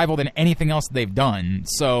for the Revival than anything else they've done.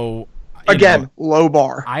 So again, low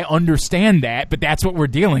bar. I understand that, but that's what we're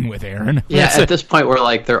dealing with, Aaron. Yeah, at this point, we're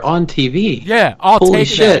they're on TV. Yeah, Holy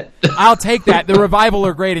shit. I'll take that. The Revival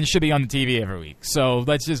are great and should be on the TV every week. So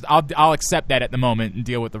I'll accept that at the moment and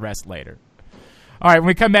deal with the rest later. All right, when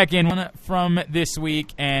we come back in from this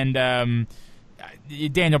week, and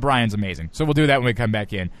Daniel Bryan's amazing. So we'll do that when we come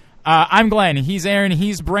back in. I'm Glenn. He's Aaron.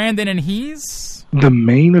 He's Brandon, and he's the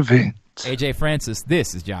main event. AJ Francis,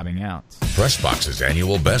 this is Jobbing Out. PressBox's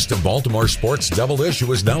annual Best of Baltimore Sports double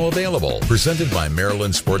issue is now available. Presented by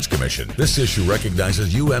Maryland Sports Commission. This issue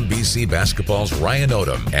recognizes UMBC basketball's Ryan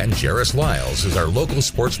Odom and Jairus Lyles as our local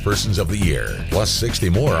sports persons of the year. Plus 60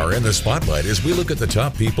 more are in the spotlight as we look at the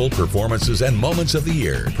top people, performances, and moments of the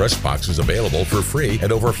year. PressBox is available for free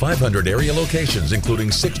at over 500 area locations,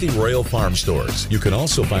 including 60 Royal Farm stores. You can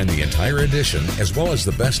also find the entire edition, as well as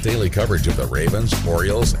the best daily coverage of the Ravens,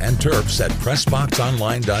 Orioles, and Terps at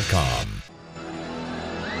PressBoxOnline.com.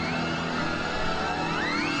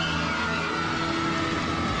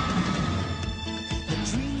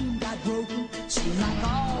 like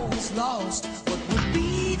all was lost. What would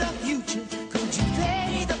be the future? Could you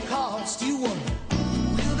pay the cost? You wonder,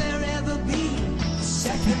 will there ever be a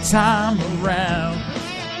second Time around.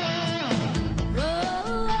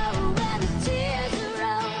 Oh, when the tears are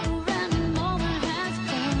over and the moment has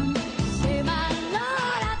come, say, my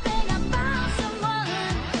Lord, I think I found someone.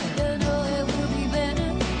 You know it would be better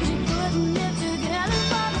if you putting it together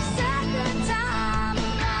for the second time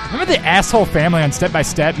around. Remember the asshole family on Step by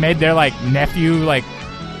Step made their like nephew like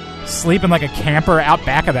sleep in like a camper out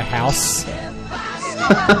back of the house?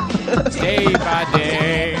 Day by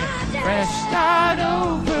day, fresh start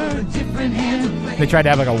over, different hand. They tried to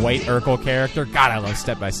have like a white Urkel character. God, I love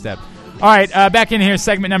Step by Step. All right, back in here,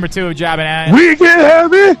 segment number 2 of Jobbing Out. We can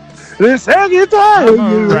have it the second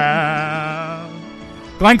time. Around.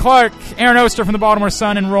 Glenn Clark, Aaron Oster from the Baltimore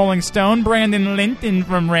Sun and Rolling Stone, Brandon Linton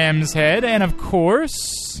from Rams Head, and of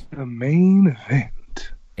course, The main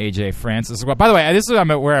event. AJ Francis as well. By the way, this is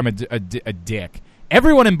where I'm a dick.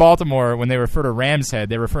 Everyone in Baltimore, when they refer to Rams Head,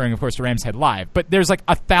 they're referring, of course, to Rams Head Live. But there's like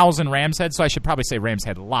 1,000 Rams Heads, so I should probably say Rams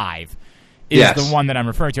Head Live is the one that I'm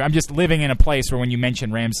referring to. I'm just living in a place where when you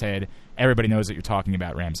mention Rams Head, everybody knows that you're talking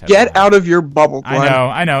about Rams Head Get Live. out of your bubble, Glenn.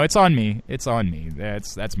 I know. It's on me.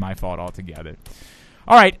 That's my fault altogether.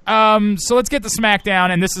 All right, so let's get to SmackDown,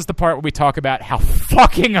 and this is the part where we talk about how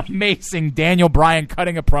fucking amazing Daniel Bryan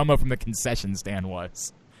cutting a promo from the concession stand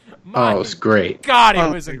was. Oh, it was great. God, it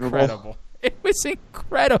was incredible. It was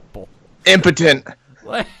incredible. Impotent.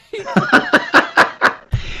 Like,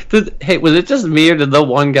 Hey, was it just me, or did the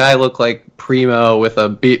one guy look like Primo with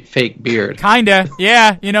a fake beard? kinda.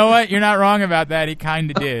 Yeah, you know what? You're not wrong about that. He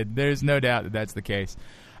kinda did. There's no doubt that that's the case.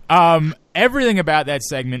 Everything about that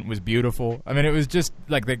segment was beautiful. I mean, it was just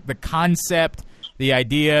like the concept, the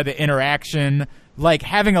idea, the interaction, like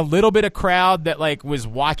having a little bit of crowd that like was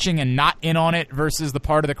watching and not in on it versus the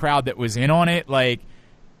part of the crowd that was in on it. Like,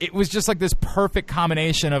 it was just like this perfect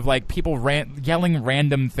combination of like people yelling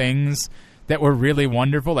random things that were really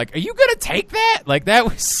wonderful. Like, are you gonna take that? Like, that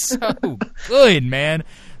was so good, man.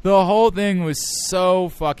 The whole thing was so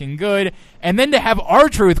fucking good. And then to have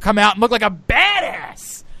R-Truth come out and look like a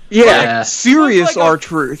badass. Yeah, serious like a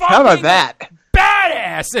R-Truth. How about that?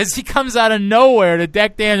 Badass as he comes out of nowhere to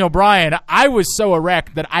deck Daniel Bryan. I was so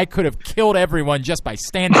erect that I could have killed everyone just by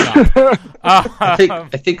standing up.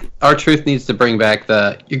 I think R-Truth needs to bring back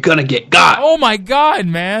the "you're gonna get got." Oh my god,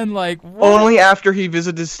 man! Like, what? Only after he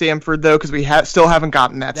visited Stamford, though, because we still haven't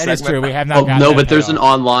gotten that That segment. is true. We have not Oh, gotten no, that but there's an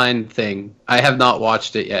payoff. online thing. I have not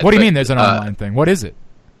watched it yet. What do you but, mean there's an online thing? What is it?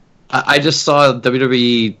 I just saw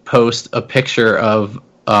WWE post a picture of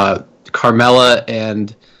Carmella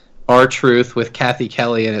and R-Truth with Kathy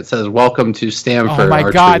Kelly, and it says, "Welcome to Stamford." Oh my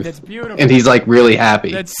R-Truth. god, that's beautiful. And he's like really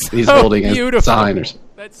happy. That's so he's holding beautiful. his sign or something.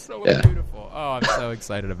 That's so Yeah. beautiful. Oh, I'm so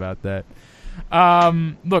excited about that.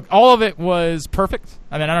 Look, all of it was perfect.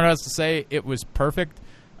 I mean, I don't know what else to say. It was perfect.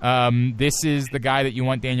 This is the guy that you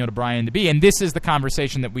want Daniel Bryan to be, and this is the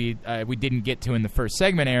conversation that we didn't get to in the first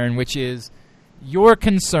segment, Aaron, which is your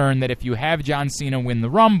concern that if you have John Cena win the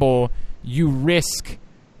Rumble, you risk,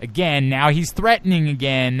 again, now he's threatening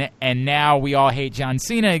again, and now we all hate John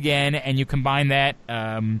Cena again, and you combine that,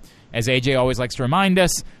 as AJ always likes to remind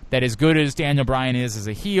us, that as good as Daniel Bryan is as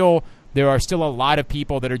a heel, there are still a lot of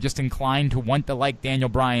people that are just inclined to want to like Daniel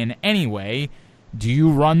Bryan anyway. Do you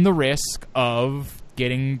run the risk of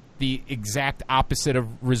getting the exact opposite of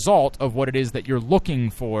result of what it is that you're looking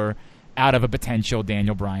for out of a potential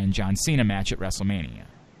Daniel Bryan-John Cena match at WrestleMania?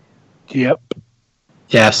 Yep.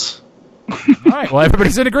 Yes. All right, well,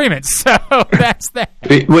 everybody's in agreement, so that's that.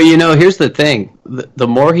 Well, here's the thing. The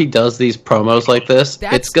more he does these promos like this,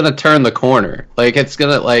 it's going to turn the corner. Like, it's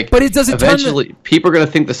going to, But it doesn't eventually, people are going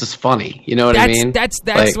to think this is funny. You know what I mean? That's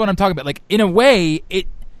what I'm talking about. Like, in a way,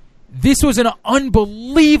 this was an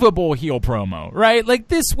unbelievable heel promo, right? Like,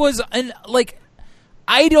 this was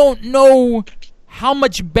I don't know how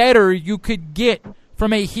much better you could get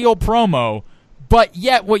from a heel promo, but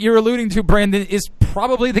yet what you're alluding to, Brandon, is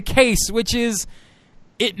probably the case, which is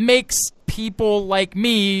it makes people like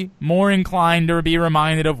me more inclined to be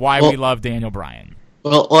reminded of why we love Daniel Bryan.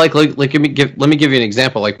 Well, like let me give you an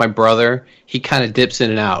example. Like, my brother, he kind of dips in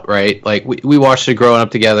and out, right? Like, we watched it growing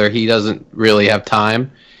up together. He doesn't really have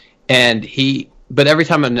time, but every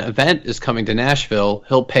time an event is coming to Nashville,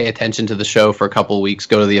 he'll pay attention to the show for a couple of weeks,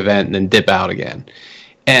 go to the event, and then dip out again.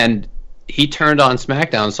 And he turned on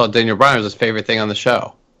SmackDown and saw Daniel Bryan was his favorite thing on the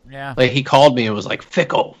show. Yeah. Like, he called me and was like,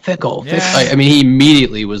 fickle. Yeah. I mean, he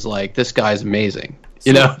immediately was like, this guy's amazing.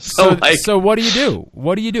 So what do you do?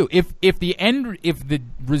 What do you do if the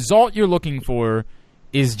result you're looking for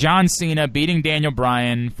is John Cena beating Daniel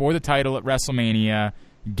Bryan for the title at WrestleMania?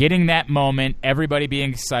 getting that moment, everybody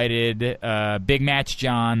being excited, big match,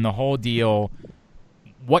 John, the whole deal.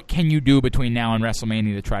 What can you do between now and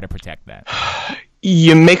WrestleMania to try to protect that?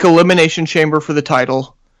 You make Elimination Chamber for the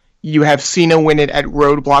title. You have Cena win it at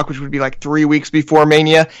Roadblock, which would be like 3 weeks before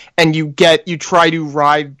Mania, and you try to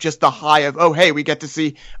ride just the high of, oh, hey, we get to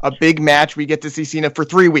see a big match, we get to see Cena for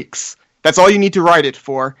 3 weeks. That's all you need to ride it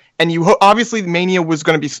for. And obviously Mania was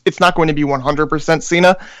going to be, it's not going to be 100%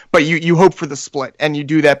 Cena, but you hope for the split, and you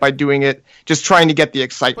do that by doing it, just trying to get the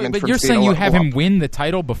excitement. But you're saying you have him win the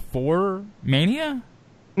title before Mania?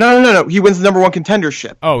 No. He wins the number one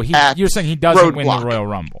contendership. Oh, you're saying he doesn't win the Royal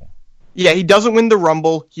Rumble? Yeah, he doesn't win the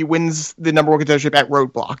Rumble. He wins the number one contendership at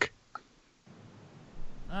Roadblock.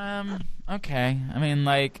 Okay. I mean,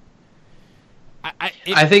 like,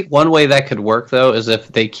 I think one way that could work, though, is if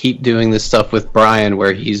they keep doing this stuff with Bryan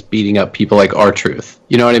where he's beating up people like R-Truth.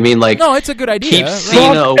 You know what I mean? Like, no, it's a good idea. Keep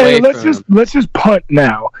Cena away let's from him. Let's just punt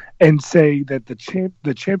now and say that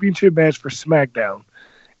the championship match for SmackDown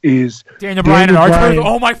is Daniel Bryan and R-Truth. Bryan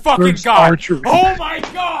Oh my fucking versus god! R-Truth. Oh my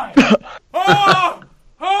god!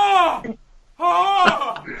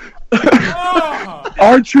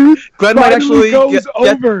 R-Truth Glenn might finally actually goes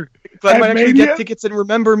over. Glenn at might actually Mania? get tickets and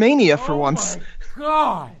remember Mania for once.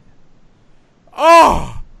 God!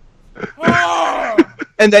 Oh!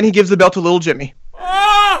 And then he gives the belt to Little Jimmy.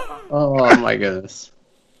 Oh my goodness.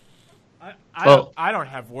 I don't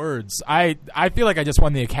have words. I feel like I just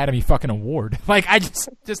won the Academy fucking award. Like, I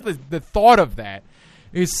just the thought of that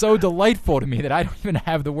is so delightful to me that I don't even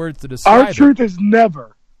have the words to describe R-Truth has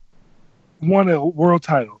never won a world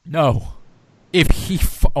title. No. If he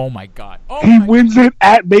oh my god. Oh He my wins it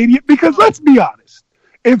at Mania because let's be honest.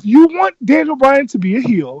 If you want Daniel Bryan to be a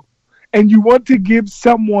heel and you want to give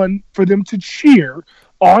someone for them to cheer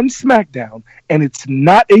on SmackDown and it's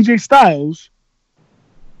not AJ Styles,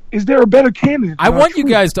 is there a better candidate? I want you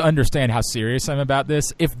guys to understand how serious I'm about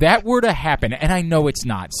this. If that were to happen, and I know it's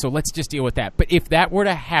not, so let's just deal with that. But if that were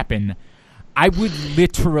to happen, I would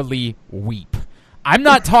literally weep. I'm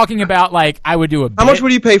not talking about, like, I would do a bit. How much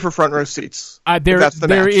would you pay for front row seats?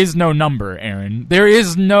 There is no number, Aaron. There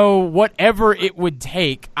is no whatever it would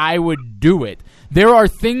take, I would do it. There are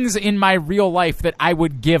things in my real life that I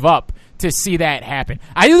would give up to see that happen.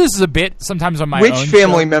 I do this as a bit sometimes on my own Which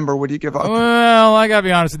family show. member would you give up? Well, I gotta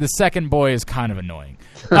be honest with you, the second boy is kind of annoying.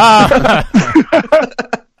 I'm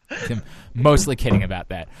mostly kidding about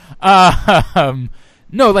that.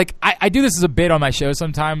 No, like, I do this as a bit on my show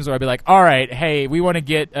sometimes where I'd be like, all right, hey, we want to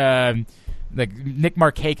get like Nick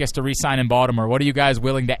Markakis to re-sign in Baltimore. What are you guys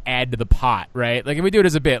willing to add to the pot, right? Like, if we do it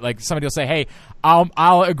as a bit, like somebody will say, hey,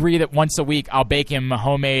 I'll agree that once a week I'll bake him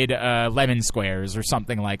homemade lemon squares or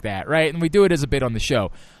something like that, right? And we do it as a bit on the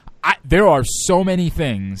show. There are so many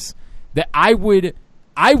things that I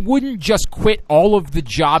wouldn't just quit all of the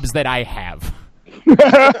jobs that I have.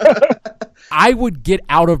 I would get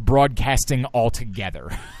out of broadcasting altogether.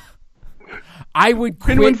 I would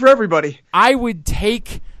quit. Win-win for everybody. I would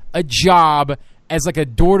take a job as like a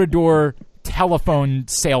door-to-door telephone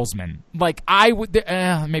salesman. Like, I would,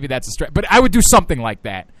 maybe that's a stretch, but I would do something like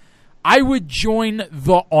that. I would join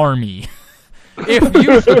the army.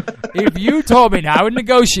 If you told me, now I would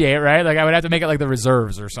negotiate, right? Like, I would have to make it like the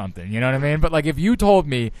reserves or something, you know what I mean? But like, if you told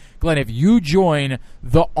me, Glenn, if you join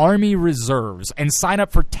the Army Reserves and sign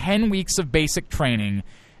up for 10 weeks of basic training,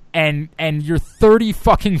 and you're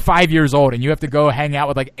 5 years old and you have to go hang out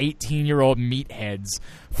with like 18-year-old meatheads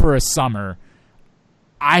for a summer,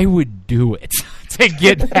 I would do it to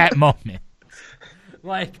get that moment.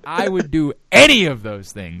 Like, I would do any of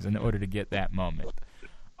those things in order to get that moment.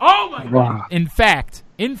 Oh my God. In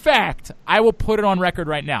fact, I will put it on record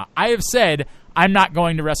right now. I have said I'm not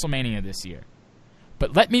going to WrestleMania this year.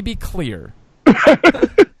 But let me be clear.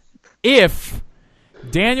 If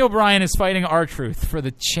Daniel Bryan is fighting R-Truth for the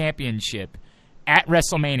championship at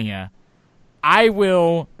WrestleMania, I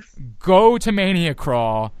will go to Mania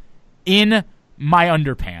Crawl in my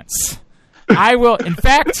underpants. I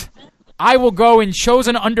will go in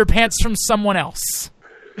chosen underpants from someone else.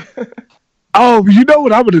 Oh, you know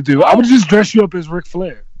what I'm going to do? I'm going to just dress you up as Ric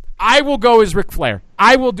Flair. I will go as Ric Flair.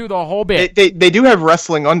 I will do the whole bit. They do have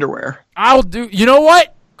wrestling underwear. You know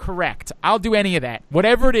what? Correct. I'll do any of that.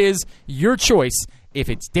 Whatever it is, your choice. If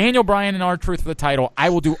it's Daniel Bryan and R-Truth for the title, I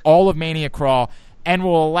will do all of Mania Crawl and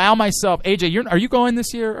will allow myself. AJ, are you going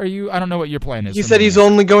this year? I don't know what your plan is. He said he's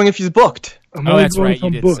only going if he's booked. That's right. You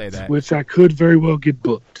did say that. Which I could very well get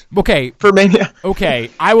booked. Okay. For Mania.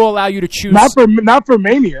 Okay. I will allow you to choose. Not for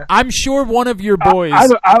Mania. I'm sure one of your boys.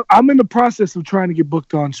 I'm in the process of trying to get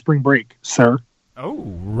booked on Spring Break, sir. Oh,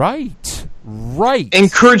 right. Right.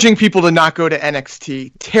 Encouraging people to not go to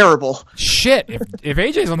NXT. Terrible. Shit. If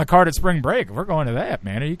AJ's on the card at spring break, we're going to that,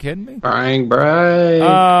 man. Are you kidding me? Bang, break.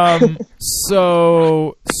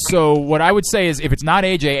 So what I would say is if it's not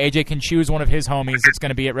AJ can choose one of his homies that's going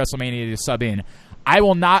to be at WrestleMania to sub in. I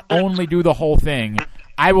will not only do the whole thing,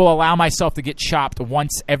 I will allow myself to get chopped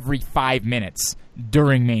once every 5 minutes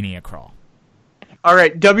during Mania Crawl. All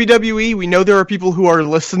right, WWE, we know there are people who are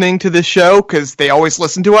listening to this show because they always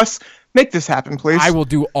listen to us. Make this happen, please. I will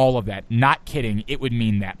do all of that. Not kidding. It would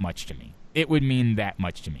mean that much to me.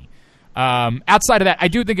 Outside of that, I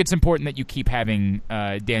do think it's important that you keep having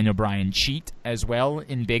Daniel Bryan cheat as well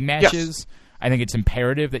in big matches. Yes. I think it's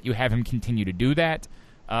imperative that you have him continue to do that.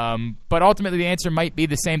 But ultimately, the answer might be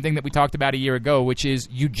the same thing that we talked about a year ago, which is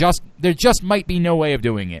there just might be no way of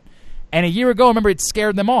doing it. And a year ago, remember, it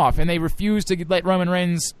scared them off, and they refused to let Roman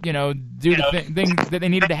Reigns, do the thing that they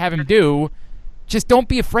needed to have him do. Just don't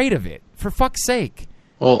be afraid of it, for fuck's sake.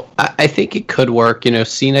 Well, I think it could work.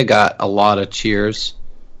 Cena got a lot of cheers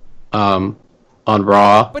on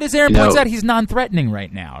Raw. But as Aaron points out, he's non-threatening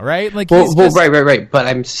right now, right? Like, right. But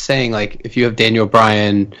I'm saying, like, if you have Daniel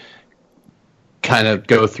Bryan kind of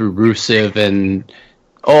go through Rusev and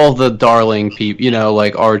all the darling people,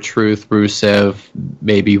 like R-Truth, Rusev,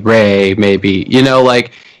 maybe Ray, maybe,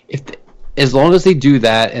 as long as they do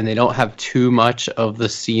that and they don't have too much of the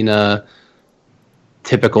Cena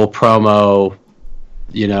typical promo,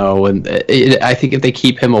 and I think if they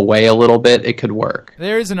keep him away a little bit, it could work.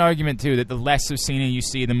 There is an argument, too, that the less of Cena you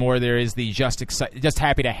see, the more there is the just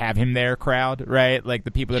happy to have him there crowd, right? Like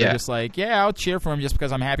the people that are just like, yeah, I'll cheer for him just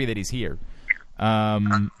because I'm happy that he's here.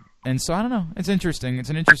 And so, I don't know. It's interesting.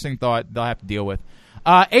 It's an interesting thought they'll have to deal with.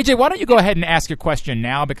 AJ, why don't you go ahead and ask your question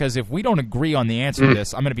now? Because if we don't agree on the answer to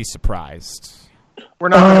this, I'm going to be surprised. We're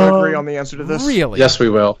not going to agree on the answer to this. Really? Yes, we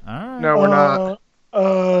will. No, we're not.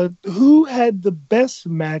 Who had the best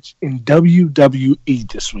match in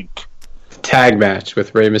WWE this week? Tag match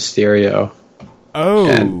with Rey Mysterio.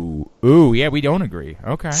 Oh, yeah, we don't agree.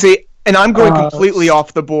 Okay. See, and I'm going completely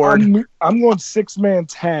off the board. I'm going 6-man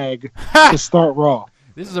tag to start Raw.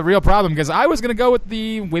 This is a real problem because I was going to go with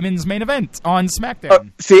the women's main event on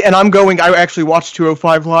SmackDown. I actually watched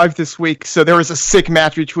 205 Live this week, so there was a sick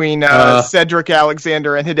match between Cedric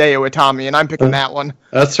Alexander and Hideo Itami, and I'm picking that one.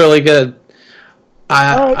 That's really good.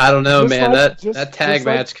 I don't know, man. That tag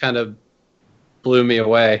match kind of blew me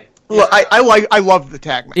away. Look, I love the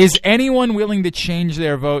tag match. Is anyone willing to change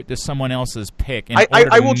their vote to someone else's pick?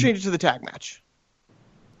 I will change it to the tag match.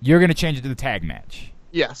 You're going to change it to the tag match?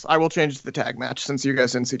 Yes, I will change it to the tag match since you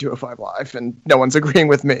guys didn't see 205 Live, and no one's agreeing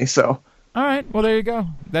with me, so. All right, well, there you go.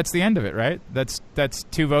 That's the end of it, right? That's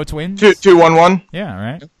 2 votes wins? 2-1-1. Yeah, all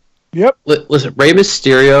right. Yep. Listen, Rey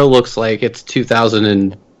Mysterio looks like it's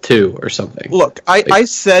 2002 or something. Look, I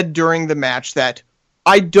said during the match that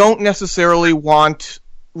I don't necessarily want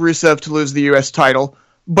Rusev to lose the U.S. title,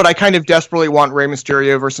 but I kind of desperately want Rey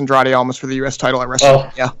Mysterio versus Andrade Almas for the U.S. title at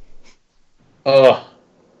WrestleMania. Oh.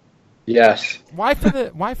 Yes. Why for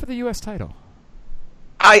the U.S. title?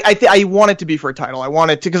 I want it to be for a title. I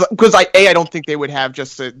want it to because I don't think they would have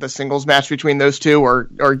just the singles match between those two or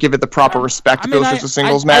give it the proper respect if it was just a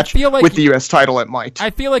singles match with the U.S. title. It might. I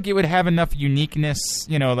feel like it would have enough uniqueness.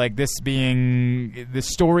 Like this being the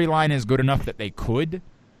storyline is good enough that they could.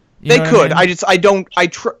 They could. I mean?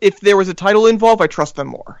 If there was a title involved, I trust them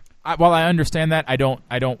more. While I understand that, I don't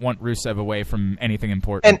want Rusev away from anything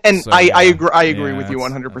important. And so, I agree with you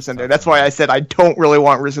 100% there. That's why I said I don't really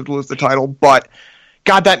want Rusev to lose the title, but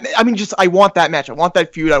God, I want that match. I want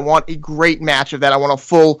that feud. I want a great match of that. I want a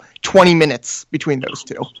full 20 minutes between those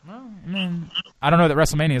two. Well, I don't know that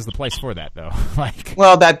WrestleMania is the place for that, though.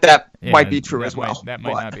 That might be true as well. That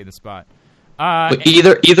might not be the spot. But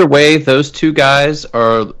either way, those two guys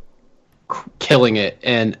are killing it,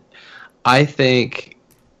 and I think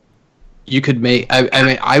you could make.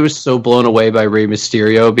 I was so blown away by Rey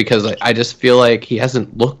Mysterio because I just feel like he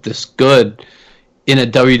hasn't looked this good in a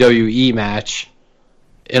WWE match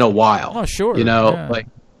in a while. Oh, sure. It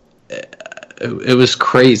was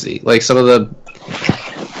crazy. Like some of with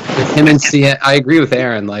him and Cien, I agree with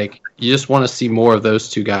Aaron. Like you just want to see more of those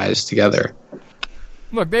two guys together.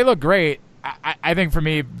 Look, they look great. I think for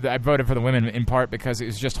me, I voted for the women in part because it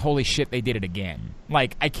was just holy shit, they did it again.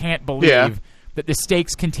 Like I can't believe that the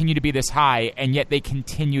stakes continue to be this high, and yet they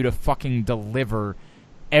continue to fucking deliver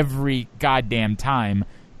every goddamn time,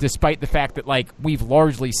 despite the fact that, we've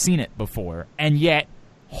largely seen it before. And yet,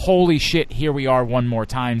 holy shit, here we are one more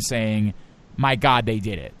time saying, my God, they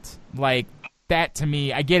did it. That to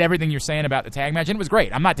me, I get everything you're saying about the tag match, and it was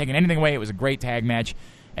great. I'm not taking anything away. It was a great tag match.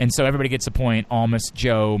 And so everybody gets a point, Almas,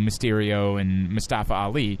 Joe, Mysterio, and Mustafa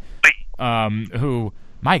Ali. who,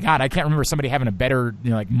 my God, I can't remember somebody having a better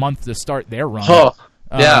month to start their run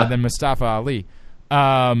than Mustafa Ali.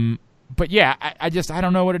 But yeah, I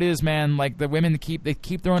don't know what it is, man. Like the women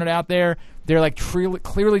keep throwing it out there. They're like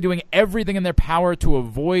clearly doing everything in their power to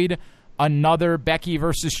avoid another Becky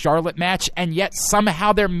versus Charlotte match, and yet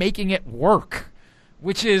somehow they're making it work,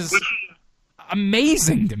 which is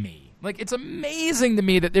amazing to me. Like it's amazing to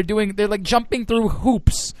me that they're like jumping through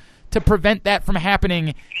hoops to prevent that from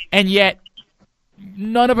happening, and yet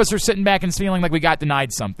none of us are sitting back and feeling like we got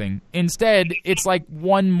denied something. Instead, it's like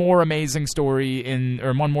one more amazing story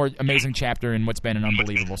or one more amazing chapter in what's been an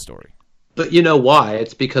unbelievable story. But you know why?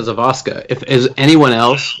 It's because of Asuka. If as anyone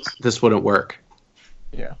else, this wouldn't work.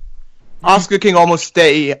 Yeah. Asuka can almost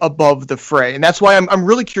stay above the fray, and that's why I'm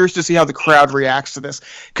really curious to see how the crowd reacts to this,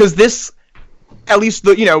 because this, at least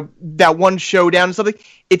that one showdown and something,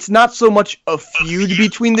 it's not so much a feud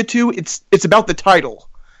between the two. It's about the title.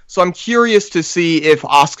 So I'm curious to see if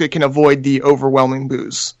Asuka can avoid the overwhelming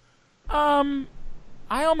boos. I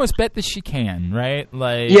almost bet that she can, right?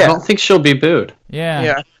 Like, I don't think she'll be booed.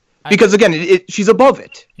 Yeah. Because again, she's above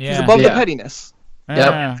it. Yeah. She's above the pettiness.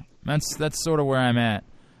 Yeah. That's sort of where I'm at.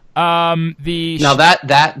 Now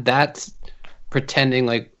that's pretending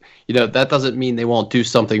like that doesn't mean they won't do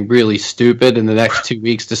something really stupid in the next 2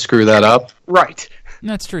 weeks to screw that up. Right.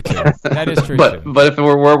 That's true too. That is true but too. But if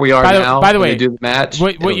we're where we are by the way, when they do the match,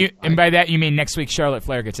 and by that you mean next week Charlotte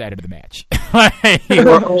Flair gets added to the match, or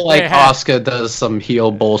like Asuka does some heel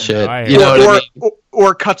bullshit,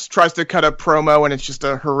 or tries to cut a promo and it's just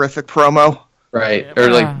a horrific promo, right? Or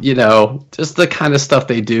just the kind of stuff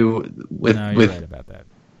they do with. No, you're right about that.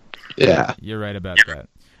 Yeah, you're right about that.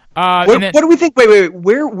 What do we think? Wait.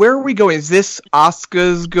 Where are we going? Is this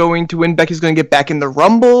Asuka's going to win? Becky's going to get back in the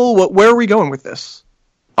Rumble? Where are we going with this?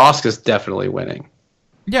 Asuka's definitely winning.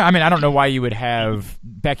 Yeah, I mean, I don't know why you would have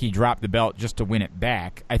Becky drop the belt just to win it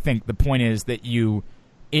back. I think the point is that you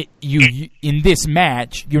in this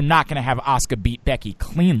match, you're not going to have Asuka beat Becky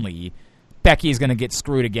cleanly. Becky is going to get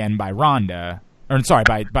screwed again by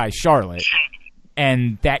by Charlotte,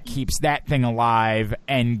 and that keeps that thing alive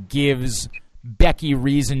and gives Becky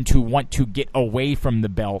reason to want to get away from the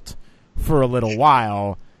belt for a little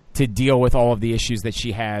while to deal with all of the issues that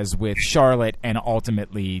she has with Charlotte and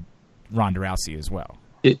ultimately Ronda Rousey as well.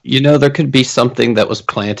 There could be something that was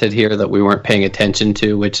planted here that we weren't paying attention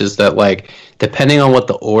to, which is that, like, depending on what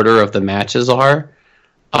the order of the matches are,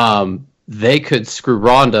 they could screw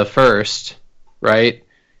Ronda first, right?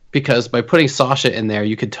 Because by putting Sasha in there,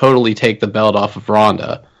 you could totally take the belt off of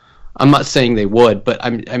Ronda. I'm not saying they would, but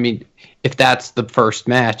I mean, if that's the first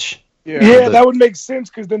match, that would make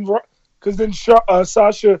sense because then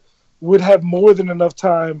Sasha would have more than enough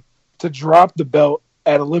time to drop the belt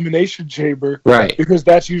at Elimination Chamber, right? Because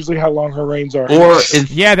that's usually how long her reigns are.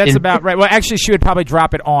 That's about right. Well, actually, she would probably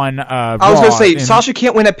drop it on. I was going to say Sasha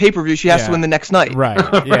can't win at pay-per-view; she has to win the next night, right?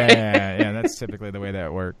 Yeah. That's typically the way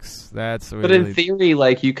that works. But in theory,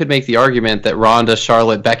 like, you could make the argument that Ronda,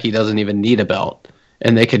 Charlotte, Becky doesn't even need a belt,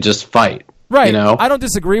 and they could just fight. Right. I don't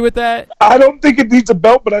disagree with that. I don't think it needs a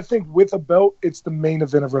belt, but I think with a belt, it's the main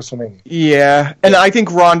event of WrestleMania. Yeah, and I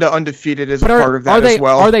think Ronda undefeated is a part of that as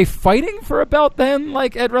well. Are they fighting for a belt then,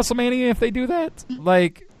 like at WrestleMania, if they do that?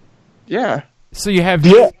 Like, yeah. So you have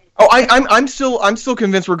Oh, I'm still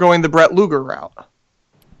convinced we're going the Brett Luger route.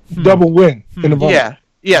 Double win in the Rumble. Yeah.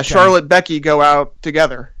 Okay. Charlotte, Becky go out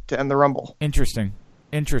together to end the Rumble. Interesting.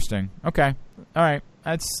 Okay. All right.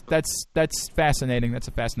 That's fascinating. That's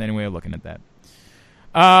a fascinating way of looking at that.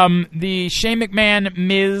 The Shane McMahon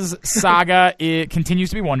Miz saga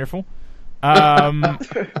continues to be wonderful.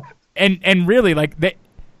 And really, like,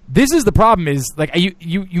 this is the problem is, like,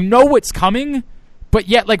 you know what's coming, but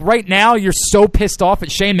yet, like, right now you're so pissed off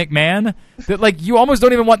at Shane McMahon that, like, you almost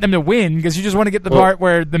don't even want them to win because you just want to get the part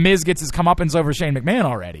where the Miz gets his comeuppance over Shane McMahon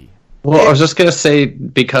already. Well, I was just going to say,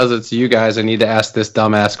 because it's you guys, I need to ask this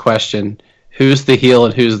dumbass question. Who's the heel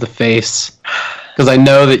and who's the face? Because I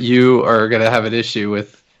know that you are going to have an issue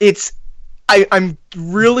with... I'm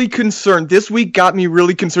really concerned. This week got me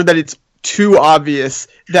really concerned that it's too obvious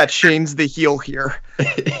that Shane's the heel here.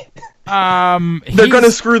 They're going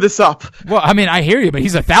to screw this up. Well, I mean, I hear you, but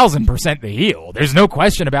he's 1,000% the heel. There's no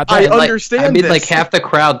question about that. I understand this. Like, half the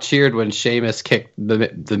crowd cheered when Sheamus kicked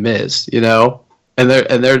the Miz, And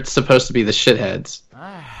they're supposed to be the shitheads.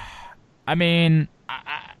 I mean...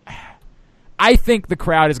 I think the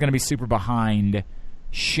crowd is going to be super behind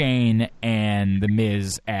Shane and The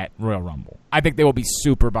Miz at Royal Rumble. I think they will be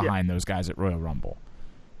super behind those guys at Royal Rumble.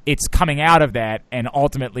 It's coming out of that, and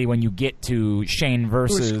ultimately when you get to Shane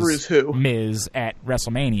versus Miz at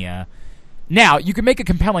WrestleMania. Now, you can make a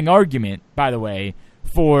compelling argument, by the way,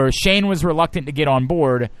 for Shane was reluctant to get on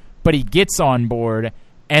board, but he gets on board,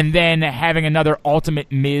 and then having another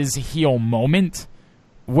ultimate Miz heel moment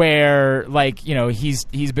where, like, you know, he's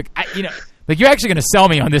you know, like, you're actually going to sell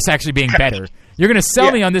me on this actually being better. You're going to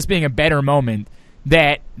sell me on this being a better moment,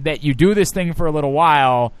 that you do this thing for a little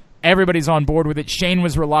while, everybody's on board with it. Shane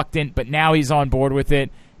was reluctant, but now he's on board with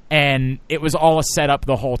it. And it was all a setup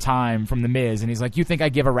the whole time from The Miz. And he's like, you think I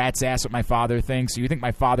give a rat's ass what my father thinks? So you think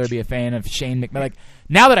my father would be a fan of Shane McMahon? Like,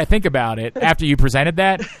 now that I think about it, after you presented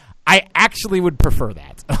that, I actually would prefer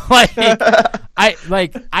that.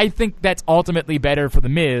 I think that's ultimately better for The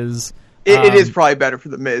Miz. It is probably better for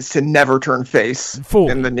The Miz to never turn face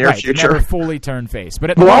in the near future. Never fully turn face. But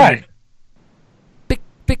at the moment,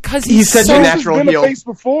 because he's such a natural heel. Face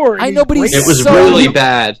before, I know, but it was really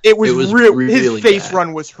bad. It was really his face bad.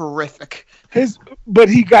 run was horrific. But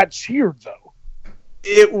he got cheered though.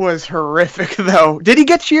 It was horrific though. Did he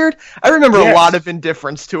get cheered? I remember a lot of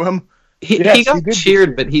indifference to him. He got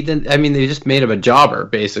cheered, but he didn't. I mean, they just made him a jobber,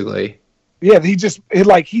 basically. Yeah, he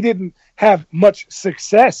didn't have much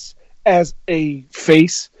success as a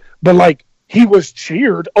face, but like he was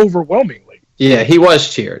cheered overwhelmingly. Yeah, he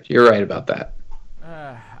was cheered. You're right about that.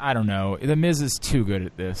 I don't know. The Miz is too good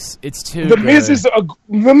at this. It's too. The Miz is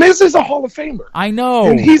a Hall of Famer. I know.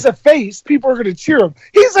 And he's a face. People are going to cheer him.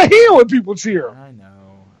 He's a heel, and people cheer him.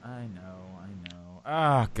 I know.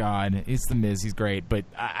 Oh God, it's the Miz. He's great, but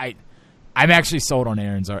I'm actually sold on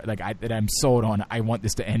Aaron's art. Like I'm sold on. I want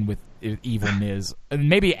this to end with evil Miz, and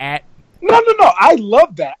maybe at. No. I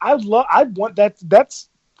love that. I want that. That's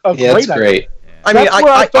a great idea. Great. I mean,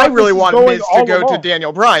 I really want Miz to go to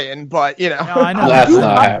Daniel Bryan, but, you know. No, I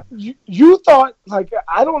know. You thought, like,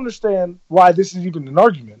 I don't understand why this is even an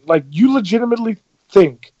argument. Like, you legitimately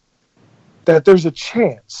think that there's a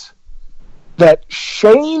chance that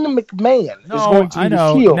Shane McMahon is going to be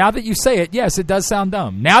the heel. Now that you say it, yes, it does sound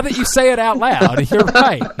dumb. Now that you say it out loud, you're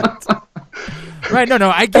right. Right, no,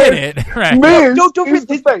 I get it. Right. Miz don't is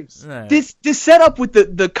the face. Right. This setup with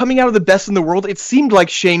the coming out of the best in the world, it seemed like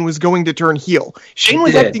Shane was going to turn heel. Shane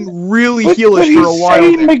was acting really heelish for a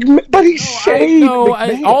while. But he's Shane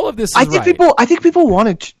McMahon. All of this is I think people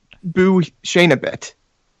want to boo Shane a bit.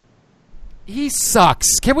 He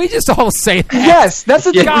sucks. Can we just all say that? Yes, that's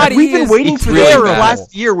the thing. God, We've been waiting for this really bad.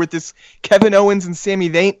 last year with this Kevin Owens and Sami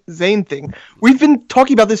Zayn thing. We've been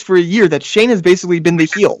talking about this for a year, that Shane has basically been the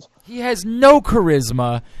heel. He has no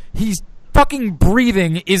charisma. He's fucking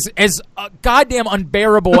breathing is as goddamn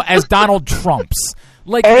unbearable as Donald Trump's.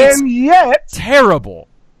 Like, and yet, terrible.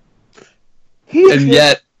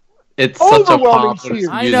 Yet, it's such a pompous music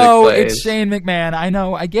I know, plays. it's Shane McMahon. I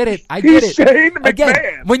know, I get it. He's Shane McMahon.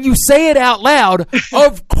 Again, when you say it out loud,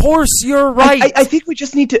 of course you're right. I think we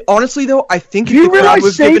just need to, honestly though, I think You if the crowd realize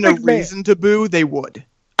was Shane given a McMahon- reason to boo, they would.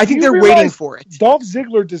 I think You they're realize waiting for it. Dolph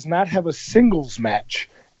Ziggler does not have a singles match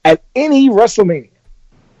at any WrestleMania.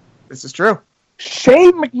 This is true.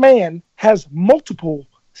 Shane McMahon has multiple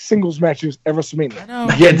singles matches at WrestleMania. I know.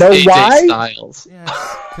 You know AJ why? Styles.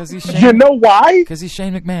 Because he's You Shane. know why? Because he's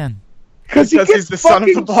Shane McMahon. Because he Because gets he's the son of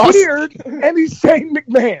the fucking boss. cheered, and he's Shane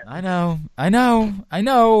McMahon. I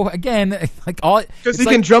know. Again, like all Because he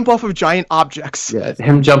can jump off of giant objects. Yeah,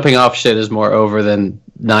 him jumping off shit is more over than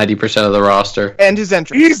 90% of the roster. And his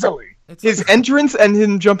entrance. Easily. His entrance and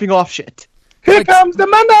him jumping off shit. Here comes the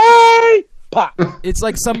money! Pop. It's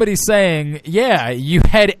like somebody saying, yeah, you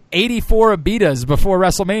had 84 Abitas before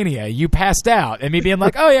WrestleMania. You passed out. And me being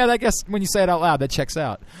like, oh, yeah, I guess when you say it out loud, that checks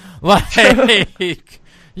out. Like,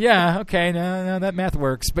 yeah, okay, no, that math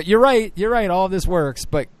works. But you're right, all of this works.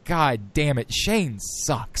 But God damn it, Shane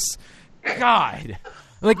sucks. God.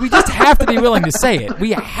 Like, we just have to be willing to say it.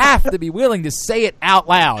 We have to be willing to say it out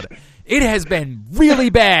loud. It has been really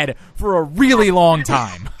bad for a really long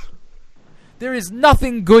time. There is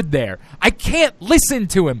nothing good there. I can't listen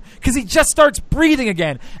to him because he just starts breathing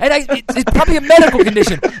again, and it's probably a medical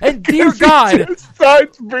condition. And dear God, He just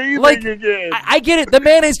starts breathing like again. I get it. The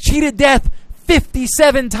man has cheated death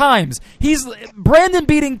 57 times. Brandon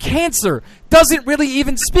beating cancer doesn't really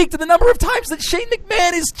even speak to the number of times that Shane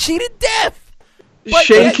McMahon has cheated death. But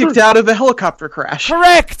Shane kicked out of the helicopter crash.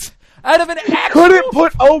 Correct. Out of an actual. Couldn't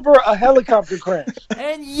put over a helicopter crash.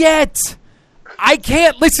 And yet, I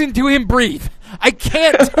can't listen to him breathe. I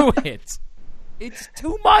can't do it. It's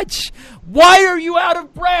too much. Why are you out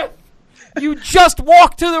of breath? You just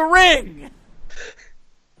walked to the ring.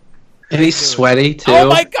 And he's sweaty, too. Oh,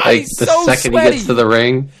 my God, like, he's the so second sweaty. he gets to the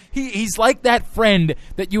ring. He's like that friend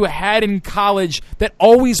that you had in college that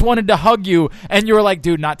always wanted to hug you, and you were like,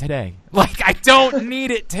 dude, not today. Like, I don't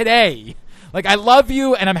need it today. Like, I love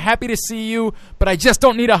you and I'm happy to see you, but I just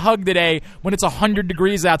don't need a hug today when it's 100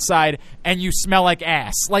 degrees outside and you smell like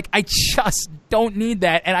ass. Like, I just don't need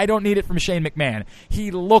that, and I don't need it from Shane McMahon.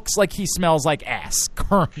 He looks like he smells like ass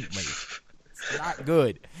currently. It's not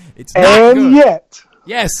good. It's not And good. yet,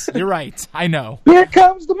 Yes, you're right. I know. here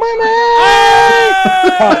comes the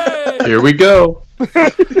money. Hey! Here we go.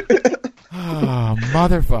 Oh,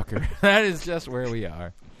 motherfucker. That is just where we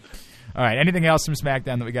are. All right, anything else from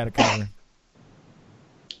SmackDown that we got to cover?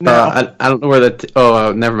 I don't know where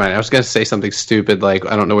the. Never mind. I was going to say something stupid like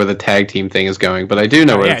I don't know where the tag team thing is going, but I do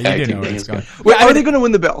know where the tag team thing is going. Well, are they going to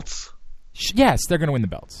win the belts? Yes, they're going to win the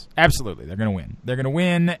belts. Absolutely, they're going to win. They're going to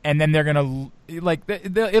win, and then they're going to like.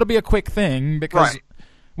 It'll be a quick thing because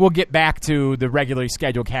we'll get back to the regularly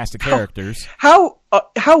scheduled cast of characters. How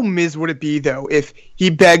Miz would it be though if he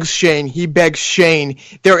begs Shane,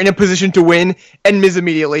 they're in a position to win, and Miz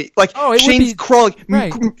immediately Shane's crawling,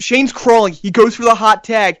 right. Shane's crawling, he goes for the hot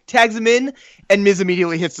tag, tags him in, and Miz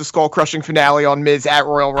immediately hits the skull crushing finale on Miz at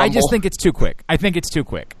Royal Rumble. I just think it's too quick. I think you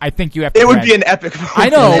have to. It would be an epic moment. I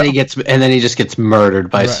know. And then he just gets murdered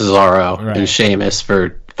by Cesaro and Sheamus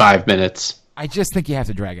for 5 minutes. I just think you have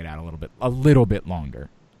to drag it out a little bit longer.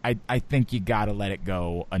 I think you got to let it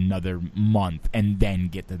go another month and then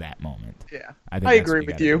get to that moment. Yeah, I agree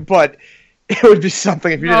with you, but it would be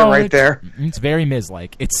something if you did it right there. It's very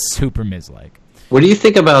Miz-like. It's super Miz-like. What do you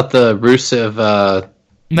think about the Rusev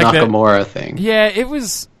Nakamura thing? Yeah, it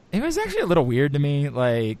was actually a little weird to me.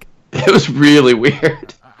 Like, it was really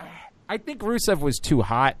weird. I think Rusev was too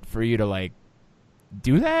hot for you to like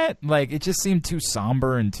do that. Like, it just seemed too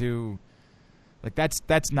somber and too. Like,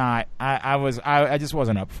 that's not. I just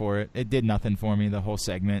wasn't up for it. It did nothing for me, the whole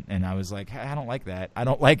segment, and I was like, I don't like that. I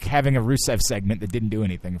don't like having a Rusev segment that didn't do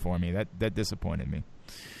anything for me. That disappointed me.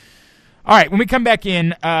 All right, when we come back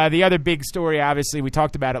in, the other big story, obviously, we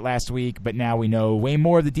talked about it last week, but now we know way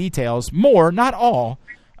more of the details. More, not all.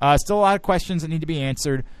 Still a lot of questions that need to be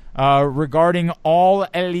answered regarding All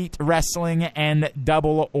Elite Wrestling and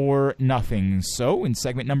Double or Nothing. So, in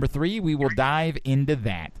segment number 3, we will dive into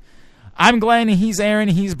that. I'm Glenn, he's Aaron,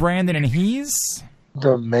 he's Brandon, and he's...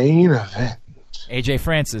 The main event. AJ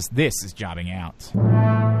Francis, this is Jobbing Out.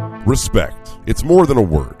 Respect. It's more than a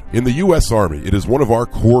word. In the U.S. Army, it is one of our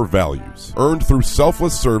core values, earned through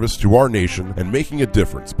selfless service to our nation and making a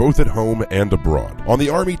difference both at home and abroad. On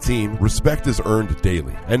the Army team, respect is earned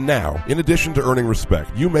daily. And now, in addition to earning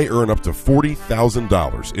respect, you may earn up to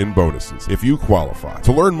 $40,000 in bonuses if you qualify.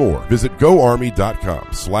 To learn more, visit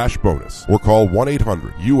goarmy.com/bonus or call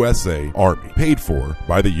 1-800-USA-ARMY. Paid for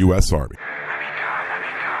by the U.S. Army.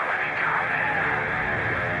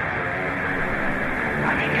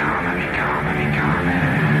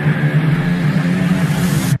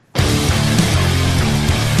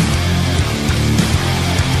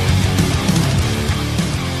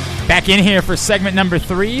 Back in here for segment number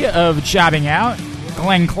 3 of Jobbing Out.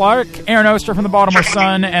 Glenn Clark, Aaron Oster from the Baltimore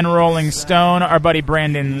Sun and Rolling Stone, our buddy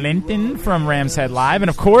Brandon Linton from Rams Head Live, and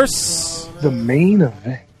of course... The main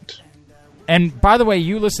event. And by the way,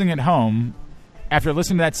 you listening at home, after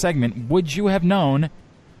listening to that segment, would you have known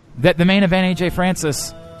that the main event, AJ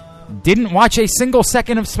Francis, didn't watch a single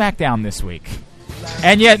second of SmackDown this week,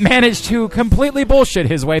 and yet managed to completely bullshit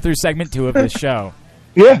his way through segment 2 of this show?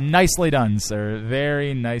 Yeah. Nicely done, sir.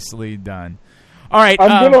 Very nicely done. All right.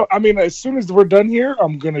 As soon as we're done here,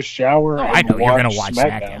 I'm going to shower. I know you're going to watch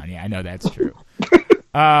SmackDown. Yeah, I know that's true.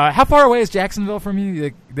 How far away is Jacksonville from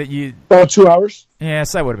you? About 2 hours.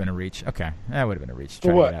 Yes, that would have been a reach. Okay, that would have been a reach.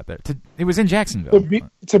 For what? Get out there. It was in Jacksonville.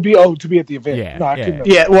 To be at the event. Yeah, No, I yeah. couldn't.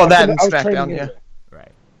 Yeah, well, that I and was SmackDown, training yeah. anyway.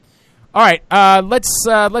 Right. All right.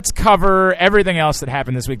 Let's cover everything else that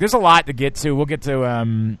happened this week. There's a lot to get to. We'll get to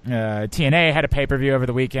TNA had a pay-per-view over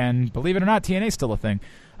the weekend. Believe it or not, TNA is still a thing.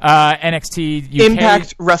 NXT UK.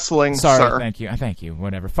 Impact Wrestling, Sorry, sir. thank you.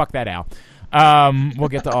 Whatever. Fuck that, Al. We'll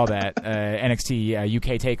get to all that. NXT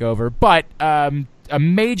UK takeover. But a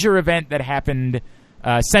major event that happened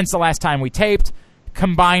since the last time we taped,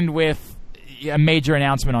 combined with a major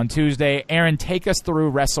announcement on Tuesday. Aaron, take us through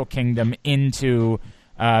Wrestle Kingdom into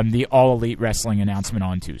the All Elite Wrestling announcement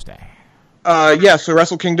on Tuesday. So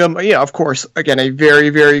Wrestle Kingdom, of course, again, a very,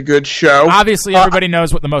 very good show. Obviously, everybody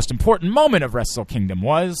knows what the most important moment of Wrestle Kingdom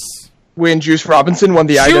was. When Juice Robinson won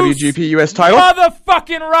the IWGP US title.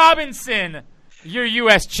 Motherfucking Robinson, your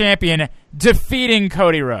US champion, defeating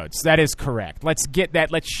Cody Rhodes. That is correct. Let's get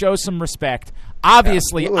that. Let's show some respect.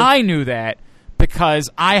 Obviously, absolutely. I knew that because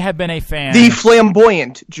I have been a fan. The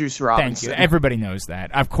flamboyant Juice Robinson. Thank you. Everybody knows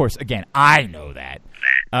that. Of course, again, I know that.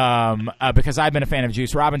 because I've been a fan of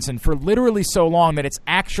Juice Robinson for literally so long that it's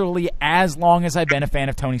actually as long as I've been a fan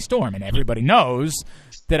of Tony Storm, and everybody knows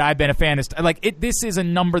that I've been a fan of this is a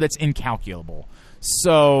number that's incalculable.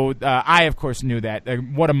 So I of course knew that.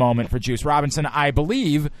 What a moment for Juice Robinson. I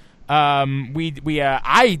believe I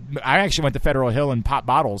actually went to Federal Hill and popped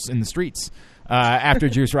bottles in the streets after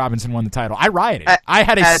Juice Robinson won the title. I rioted. I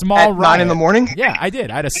had a small riot. 9 in the morning? Yeah, I did.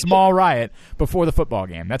 I had a small riot before the football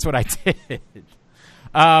game. That's what I did.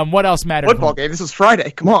 What else mattered? Football game. This is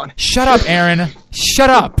Friday. Come on. Shut up, Aaron. Shut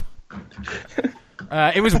up.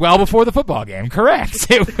 It was well before the football game.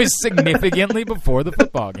 Correct. It was significantly before the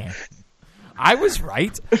football game. I was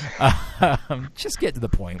right. Just get to the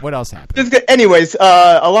point. What else happened? Anyways,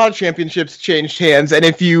 a lot of championships changed hands, and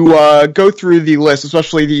if you go through the list,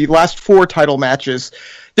 especially the last 4 title matches,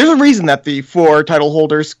 there's a reason that the 4 title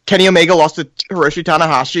holders, Kenny Omega lost to Hiroshi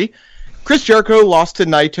Tanahashi, Chris Jericho lost to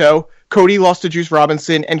Naito, Cody lost to Juice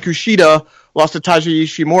Robinson, and Kushida lost to Taiji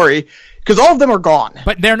Ishimori, because all of them are gone.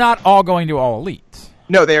 But they're not all going to All Elite.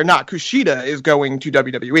 No, they are not. Kushida is going to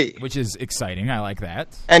WWE. Which is exciting. I like that.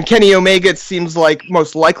 And Kenny Omega, it seems like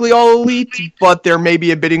most likely All Elite, but there may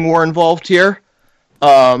be a bidding war involved here.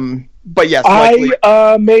 But yes, likely.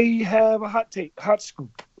 I may have a hot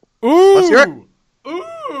scoop. Ooh! Let's hear it.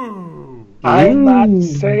 Ooh! I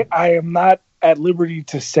am not at liberty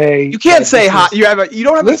to say. You can't say hot. You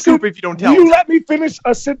don't have a scoop if you don't tell Will you us. let me finish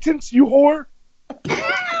a sentence, you whore?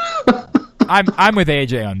 I'm with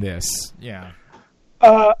AJ on this. Yeah.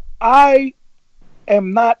 I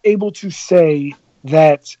am not able to say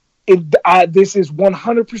that this is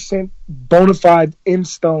 100% bona fide in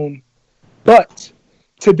stone. But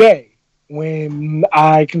today, when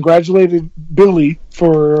I congratulated Billy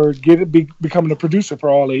for becoming a producer for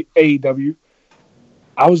all AEW,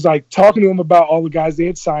 I was like talking to him about all the guys they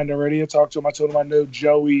had signed already. I talked to him. I told him I know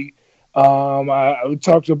Joey. I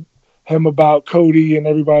talked to him about Cody and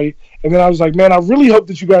everybody. And then I was like, man, I really hope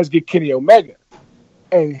that you guys get Kenny Omega.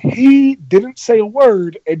 And he didn't say a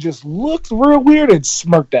word and just looked real weird and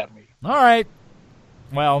smirked at me. All right.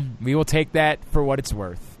 Well, we will take that for what it's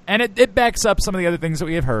worth. And it backs up some of the other things that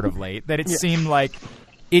we have heard of late, that it seemed like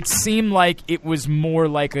it was more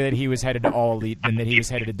likely that he was headed to All Elite than that he was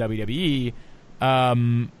headed to WWE.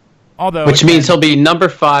 Which means he'll be number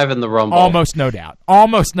 5 in the Rumble. Almost no doubt.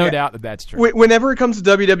 Almost no doubt that that's true. Whenever it comes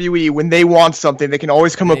to WWE, when they want something, they can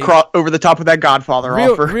always come across over the top of that Godfather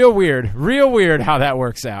offer. Real weird how that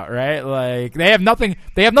works out, right? Like they have nothing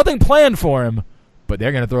planned for him, but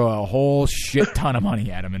they're going to throw a whole shit ton of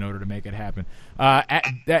money at him in order to make it happen.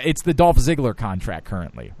 It's the Dolph Ziggler contract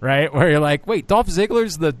currently, right? Where you're like, wait, Dolph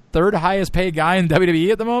Ziggler's the 3rd highest paid guy in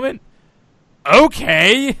WWE at the moment?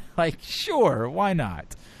 Okay, like sure, why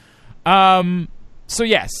not? So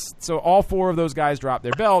yes, so all 4 of those guys dropped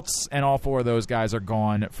their belts, and all 4 of those guys are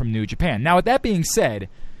gone from New Japan. Now, with that being said,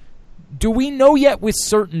 do we know yet with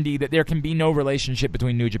certainty that there can be no relationship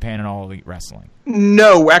between New Japan and All Elite Wrestling?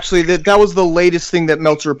 No, actually, that was the latest thing that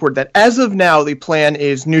Meltzer reported, that as of now, the plan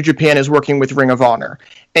is New Japan is working with Ring of Honor.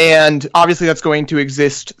 And obviously that's going to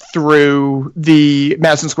exist through the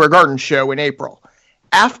Madison Square Garden show in April.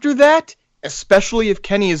 After that, especially if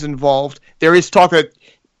Kenny is involved, there is talk that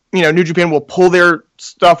New Japan will pull their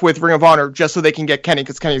stuff with Ring of Honor just so they can get Kenny,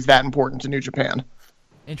 because Kenny's that important to New Japan.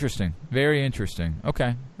 Interesting. Very interesting.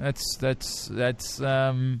 Okay. That's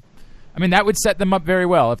I mean, that would set them up very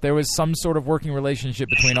well. If there was some sort of working relationship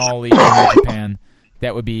between All Elite and New Japan,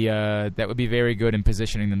 that would be very good in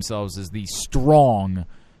positioning themselves as the strong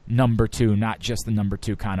number 2, not just the number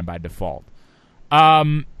 2 kind of by default.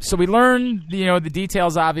 So we learned, the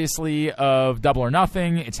details, obviously, of Double or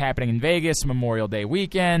Nothing. It's happening in Vegas, Memorial Day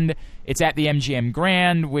weekend. It's at the MGM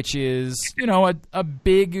Grand, which is, a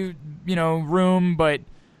big, room. But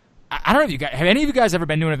I don't know if you guys, have any of you guys ever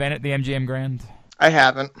been to an event at the MGM Grand? I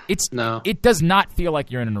haven't. No. It does not feel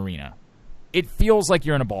like you're in an arena. It feels like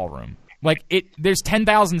you're in a ballroom. Like there's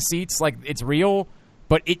 10,000 seats, like it's real.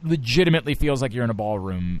 But it legitimately feels like you're in a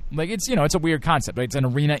ballroom. Like it's a weird concept. Right? It's an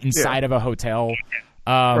arena inside of a hotel.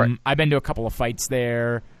 Right. I've been to a couple of fights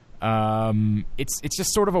there. It's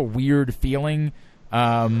just sort of a weird feeling.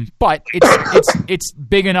 But it's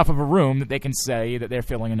big enough of a room that they can say that they're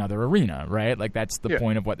filling another arena, right? Like that's the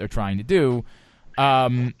point of what they're trying to do.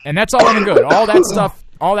 And that's all well and good.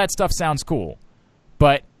 All that stuff sounds cool.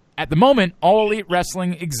 But at the moment, All Elite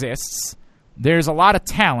Wrestling exists. There's a lot of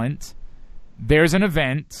talent. There's an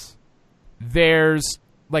event. There's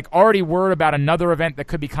already word about another event that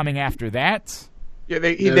could be coming after that. Yeah,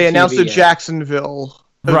 they announced a Jacksonville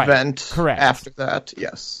event correct. After that,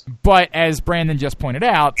 yes. But as Brandon just pointed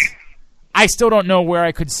out, I still don't know where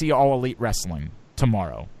I could see All Elite Wrestling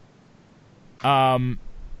tomorrow.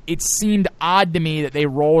 it seemed odd to me that they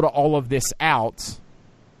rolled all of this out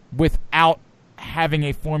without having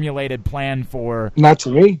a formulated plan for Not to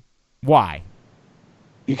me, why.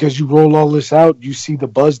 because you roll all this out, you see the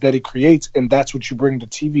buzz that it creates, and that's what you bring to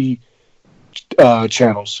TV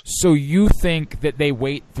channels. So you think that they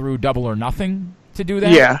wait through Double or Nothing to do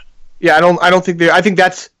that? Yeah. Yeah, I don't think I think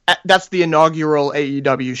that's the inaugural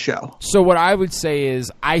AEW show. So what I would say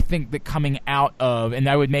is I think that coming out of, and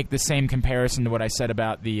I would make the same comparison to what I said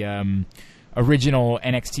about the original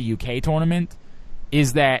NXT UK tournament,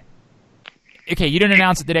 is that, okay, you didn't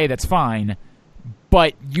announce it today, that's fine,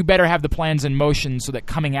 but you better have the plans in motion so that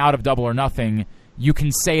coming out of Double or Nothing, you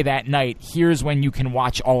can say that night, here's when you can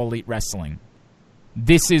watch All Elite Wrestling.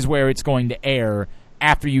 This is where it's going to air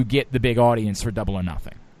after you get the big audience for Double or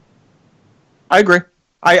Nothing. I agree.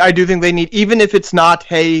 I do think they need, even if it's not,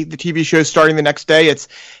 hey, the TV show's starting the next day, it's,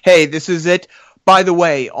 hey, this is it. By the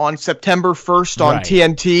way, on September 1st on Right.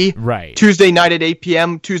 TNT, Right. Tuesday night at 8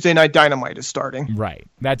 p.m., Tuesday Night Dynamite is starting. Right.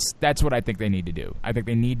 That's what I think they need to do. I think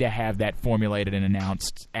they need to have that formulated and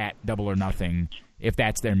announced at Double or Nothing if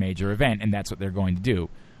that's their major event, and that's what they're going to do.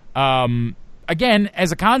 Again,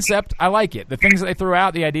 as a concept, I like it. The things that they threw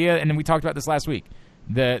out, the idea, and then we talked about this last week,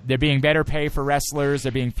 there being better pay for wrestlers,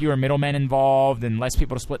 there being fewer middlemen involved, and less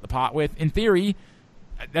people to split the pot with. In theory,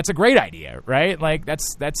 that's a great idea, right? Like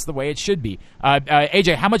that's the way it should be.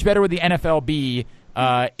 AJ, how much better would the NFL be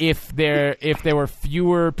if there were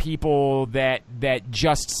fewer people that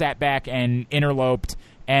just sat back and interloped,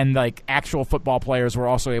 and like actual football players were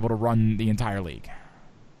also able to run the entire league?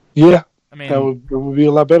 Yeah, I mean, that would be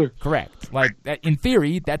a lot better. correct. Like that, in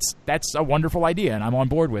theory, that's a wonderful idea, and I'm on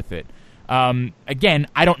board with it. Again,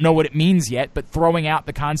 I don't know what it means yet, but throwing out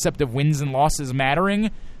the concept of wins and losses mattering,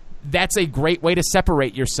 that's a great way to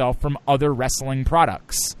separate yourself from other wrestling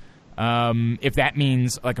products. If that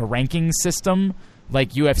means like a ranking system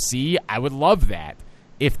like UFC, I would love that.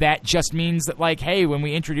 If that just means that, like, hey, when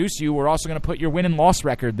we introduce you, we're also going to put your win and loss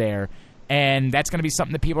record there, and that's going to be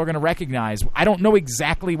something that people are going to recognize. I don't know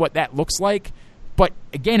exactly what that looks like, but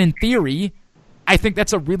again, in theory, I think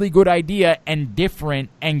that's a really good idea and different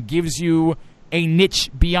and gives you a niche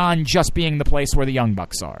beyond just being the place where the Young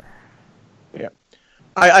Bucks are. Yeah.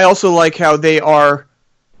 I also like how they are,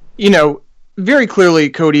 very clearly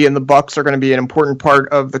Cody and the Bucks are going to be an important part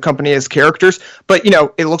of the company as characters, but,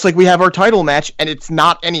 it looks like we have our title match and it's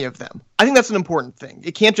not any of them. I think that's an important thing.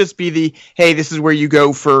 It can't just be the, hey, this is where you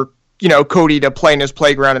go for, Cody to play in his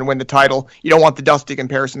playground and win the title. You don't want the Dusty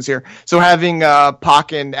comparisons here. So having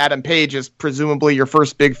Pac and Adam Page as presumably your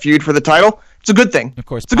first big feud for the title, it's a good thing. Of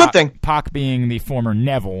course, it's a good thing. Pac being the former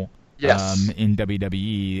Neville Yes. in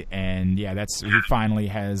WWE, and yeah, that's he finally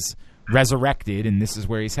has resurrected, and this is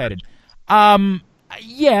where he's headed.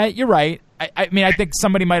 Yeah, you're right. I mean, I think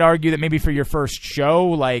somebody might argue that maybe for your first show,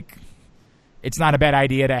 like, it's not a bad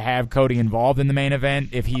idea to have Cody involved in the main event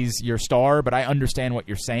if he's your star, but I understand what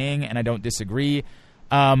you're saying, and I don't disagree.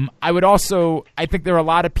 I think there are a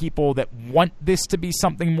lot of people that want this to be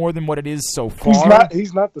something more than what it is so far.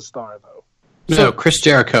 He's not the star, though. No, Chris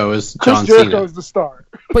Jericho is Chris John Jericho Cena. is the star.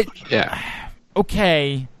 But, Yeah.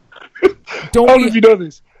 okay. I don't know if you know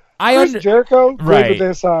this. Chris Jericho Right. played with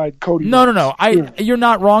their side Cody. No. Yeah. You're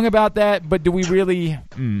not wrong about that, but do we really...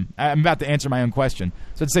 I'm about to answer my own question.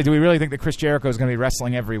 So to say, do we really think that Chris Jericho is going to be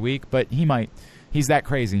wrestling every week? But he might. He's that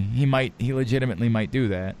crazy. He legitimately might do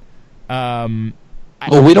that.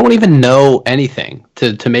 Well, we don't even know anything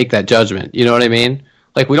to make that judgment. You know what I mean?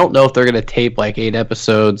 Like, we don't know if they're going to tape like 8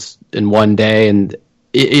 episodes in one day, and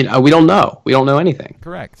we don't know. We don't know anything.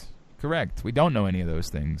 Correct. We don't know any of those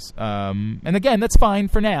things. And again, that's fine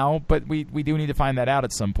for now, but we do need to find that out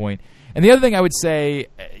at some point. And the other thing I would say,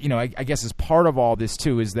 I guess as part of all this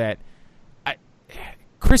too, is that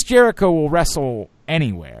Chris Jericho will wrestle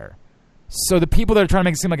anywhere. So the people that are trying to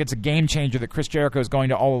make it seem like it's a game changer that Chris Jericho is going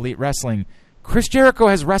to All Elite Wrestling, Chris Jericho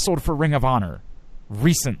has wrestled for Ring of Honor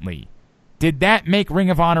recently. Did that make Ring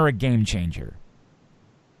of Honor a game changer?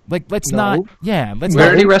 Like, let's No. not. Yeah, let's Where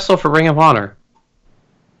not. did he wrestle for Ring of Honor?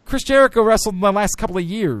 Chris Jericho wrestled in the last couple of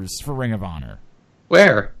years for Ring of Honor.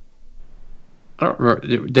 Where? I don't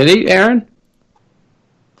remember. Did he, Aaron?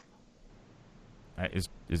 Is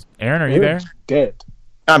Aaron? Are you there? Aaron's dead.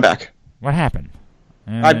 I'm back. What happened?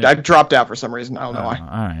 I dropped out for some reason. I don't know why. All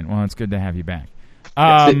right. Well, it's good to have you back.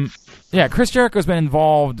 Yes, Yeah, Chris Jericho's been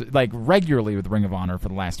involved like regularly with Ring of Honor for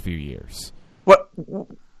the last few years. What?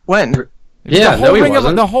 When? Yeah, the whole he Ring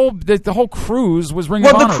wasn't. the whole cruise was Ring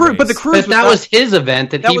Well, of the Honor. cruise, but the based. cruise But that was his event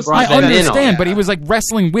that he was brought I his them in understand, on. but he was like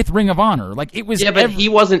wrestling with Ring of Honor. Like it was. Yeah, but he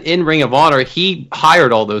wasn't in Ring of Honor. He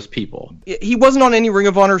hired all those people. He wasn't on any Ring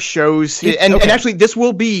of Honor shows, and actually, this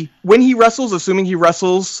will be when he wrestles. Assuming he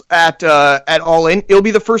wrestles at All In, it'll be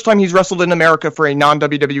the first time he's wrestled in America for a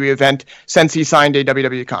non-WWE event since he signed a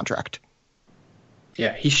WWE contract.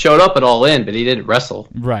 Yeah, he showed up at All In, but he didn't wrestle.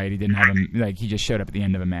 Right, he didn't have him. Like he just showed up at the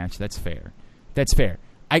end of a match. That's fair. That's fair.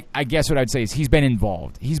 I guess what I'd say is he's been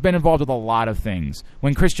involved. He's been involved with a lot of things.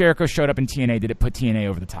 When Chris Jericho showed up in TNA, did it put TNA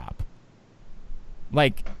over the top?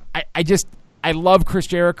 Like I love Chris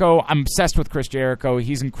Jericho. I'm obsessed with Chris Jericho.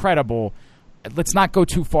 He's incredible. Let's not go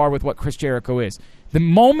too far with what Chris Jericho is. The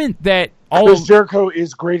moment that Chris Jericho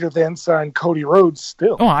is greater than signed Cody Rhodes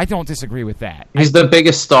still. Oh, I don't disagree with that. He's the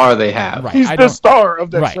biggest star they have. Right. He's the star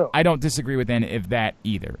of that show. I don't disagree with any of that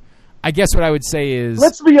either. I guess what I would say is...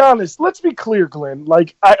 Let's be honest. Let's be clear, Glenn.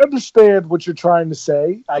 Like, I understand what you're trying to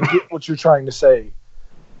say. I get what you're trying to say.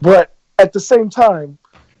 But at the same time,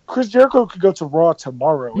 Chris Jericho could go to Raw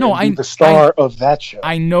tomorrow and be the star of that show.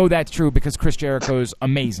 I know that's true because Chris Jericho's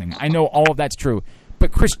amazing. I know all of that's true.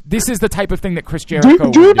 But Chris, this is the type of thing that Chris Jericho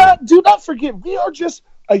do not forget, we are just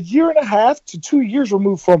a year and a half to 2 years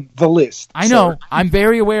removed from the list. I know. Sir. I'm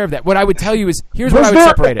very aware of that. What I would tell you is, here's what I would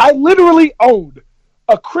separate it. I literally owned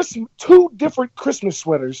two different Christmas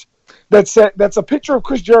sweaters that's a picture of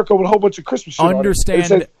Chris Jericho with a whole bunch of Christmas shit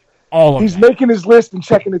Understand on it. all of He's that. making his list and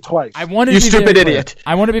checking it twice. You stupid idiot.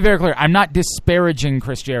 I want to be very clear. I'm not disparaging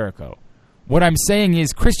Chris Jericho. What I'm saying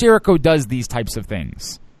is Chris Jericho does these types of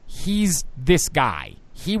things. He's this guy.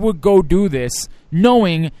 He would go do this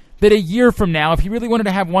knowing that a year from now, if he really wanted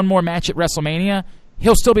to have one more match at WrestleMania,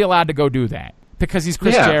 he'll still be allowed to go do that because he's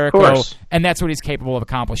Chris Jericho, and that's what he's capable of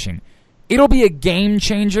accomplishing. It'll be a game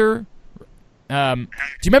changer. Do you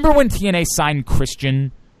remember when TNA signed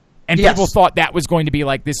Christian? And people thought that was going to be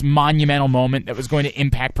like this monumental moment that was going to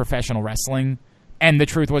impact professional wrestling. And the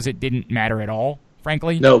truth was it didn't matter at all,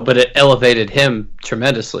 frankly. No, but it elevated him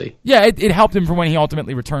tremendously. Yeah, it helped him for when he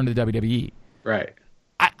ultimately returned to WWE. Right.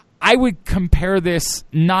 I would compare this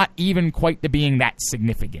not even quite to being that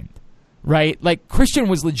significant, right? Like, Christian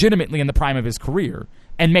was legitimately in the prime of his career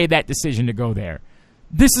and made that decision to go there.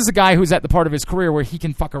 This is a guy who's at the part of his career where he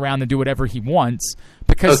can fuck around and do whatever he wants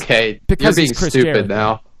because you're being being Chris stupid Jericho.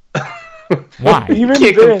 now. Why? You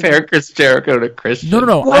can't compare Chris Jericho to Christian.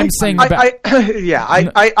 No. Well, I'm saying about...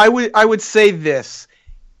 I would say this.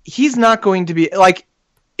 He's not going to be like,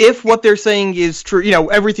 if what they're saying is true,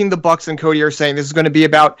 everything the Bucks and Cody are saying, this is going to be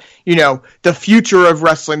about, the future of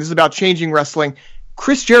wrestling. This is about changing wrestling.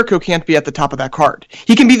 Chris Jericho can't be at the top of that card.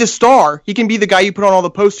 He can be the star. He can be the guy you put on all the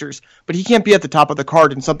posters, but he can't be at the top of the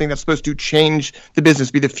card in something that's supposed to change the business,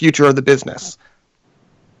 be the future of the business.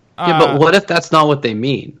 Yeah, but what if that's not what they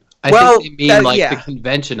mean? I think they mean the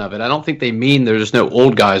convention of it. I don't think they mean there's no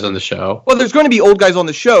old guys on the show. Well, there's going to be old guys on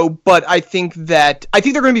the show, but I think they're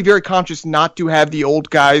going to be very conscious not to have the old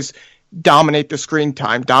guys dominate the screen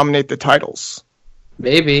time, dominate the titles.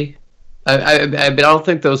 Maybe. But I don't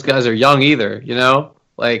think those guys are young either,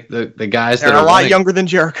 Like the guys they're that are a lot younger than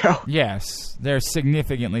Jericho. Yes, they're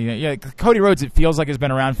significantly... Yeah, Cody Rhodes, it feels like, has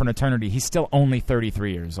been around for an eternity. He's still only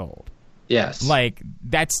 33 years old. Yes. Like,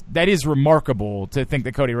 that is remarkable to think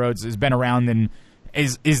that Cody Rhodes has been around and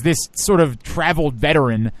is this sort of traveled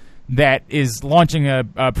veteran that is launching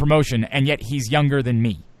a promotion, and yet he's younger than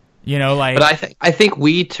me. But I think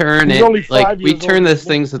we turn He's it only 5 like we years turn old. the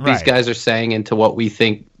things that these Right. guys are saying into what we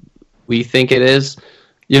think it is.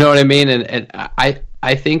 You know what I mean? And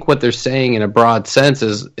I think what they're saying in a broad sense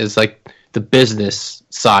is like the business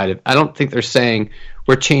side of. I don't think they're saying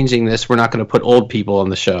we're changing this. We're not going to put old people on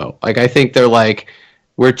the show. Like, I think they're like,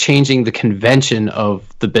 we're changing the convention of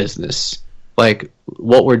the business. Like,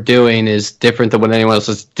 what we're doing is different than what anyone else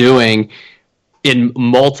is doing in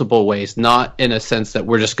multiple ways, not in a sense that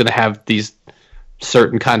we're just going to have these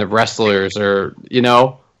certain kind of wrestlers or,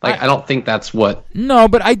 I don't think that's what. No,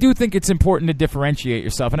 but I do think it's important to differentiate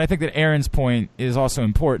yourself, and I think that Aaron's point is also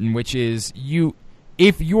important, which is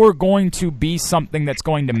if you're going to be something that's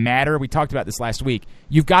going to matter, we talked about this last week,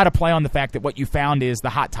 you've got to play on the fact that what you found is the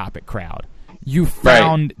Hot Topic crowd. You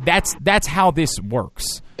found that's how this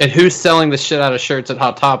works. And who's selling the shit out of shirts at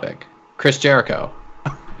Hot Topic? Chris Jericho.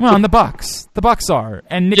 Well, and the Bucks. The Bucks are.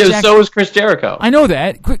 And Nick Jackson, so is Chris Jericho. I know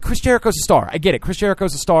that. Chris Jericho's a star. I get it. Chris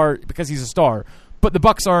Jericho's a star because he's a star. But the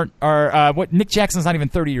Bucks are what Nick Jackson's not even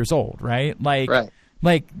 30 years old, right? Like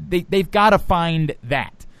they've got to find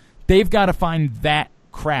that. They've got to find that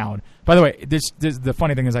crowd. By the way, this the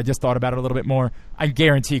funny thing is I just thought about it a little bit more. I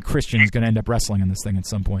guarantee Christian's going to end up wrestling in this thing at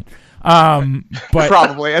some point. But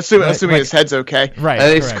Probably, assuming like- his head's okay. right. I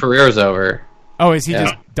think his correct. career's over. Oh, is he Yeah.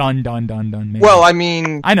 just done? Maybe. Well, I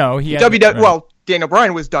mean, I know he had, WWE. right. Well, Daniel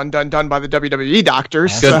Bryan was done by the WWE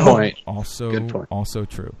doctors. Good so- point. Also, Good point. also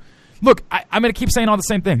true. Look, I'm going to keep saying all the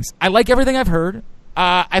same things. I like everything I've heard.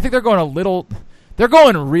 I think they're going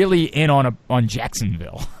really in on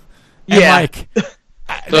Jacksonville. And Yeah. like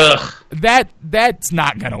Ugh. that's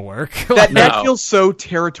not going to work. That No. feels so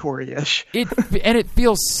territory-ish. it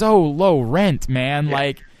feels so low rent, man.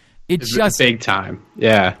 Like it It's just big time.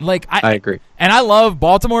 Yeah, like I agree. And I love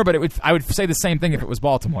Baltimore, but I would say the same thing if it was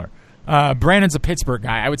Baltimore. Brandon's a Pittsburgh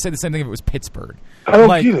guy. I would say the same thing if it was Pittsburgh. I don't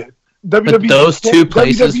Like- get it. But WWE those two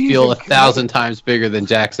places WWE feel is 1,000 times bigger than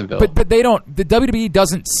Jacksonville. But they don't. The WWE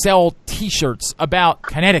doesn't sell T-shirts about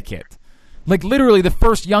Connecticut. Like literally, the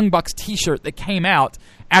first Young Bucks T-shirt that came out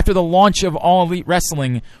after the launch of All Elite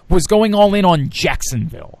Wrestling was going all in on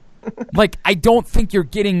Jacksonville. Like I don't think you're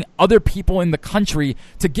getting other people in the country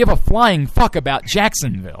to give a flying fuck about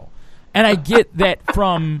Jacksonville. And I get that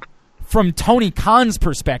from Tony Khan's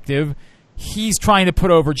perspective. He's trying to put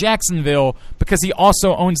over Jacksonville because he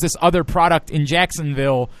also owns this other product in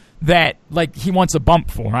Jacksonville that like he wants a bump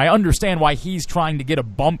for. I understand why he's trying to get a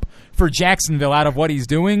bump for Jacksonville out of what he's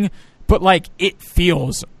doing, but like it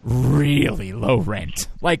feels really low rent.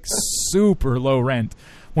 Like super low rent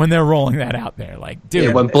when they're rolling that out there. Like dude,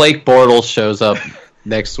 Yeah, when Blake Bortles shows up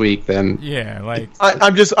next week, then yeah, like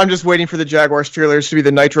I'm just waiting for the Jaguars cheerleaders to be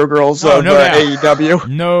the Nitro Girls Oh, of no doubt. AEW.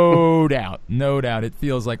 no doubt. It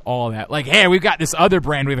feels like all that. Like, hey, we've got this other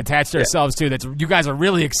brand we've attached ourselves to that you guys are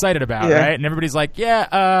really excited about, Yeah. right? And everybody's like,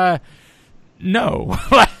 no.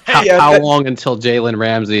 Yeah, how that- long until Jalen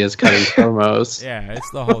Ramsey is cutting promos? Yeah,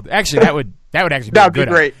 it's the whole. Actually, that would actually be That'd a be good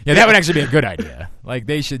great. Yeah, that would actually be a good idea. Like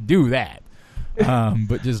they should do that.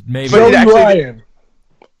 But just maybe. But Joey it actually- Ryan,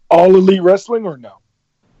 All Elite Wrestling or no?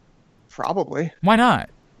 Probably. Why not?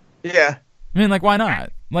 Yeah. I mean, like, why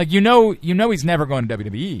not? Like, you know, he's never going to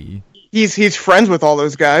WWE. He's friends with all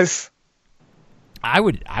those guys. I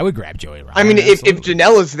would grab Joey Ryan. I mean, if absolutely.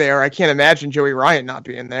 Janela's there, I can't imagine Joey Ryan not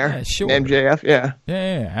being there. Yeah, sure. And MJF, yeah.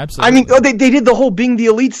 yeah, I absolutely. mean, they did the whole being the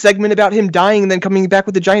elite segment about him dying and then coming back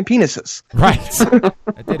with the giant penises. Right.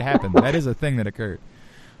 That did happen. That is a thing that occurred.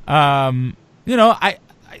 I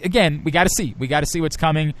again, we got to see. We got to see what's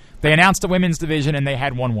coming. They announced a women's division and they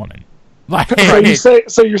had one woman. Like, So you're There's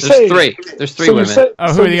saying three. There's three so you're women. say- Oh,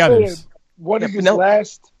 who so are the you're others? saying One of his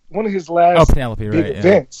Penelope. last Penelope, big right? Yeah.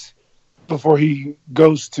 events before he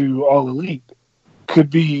goes to All Elite could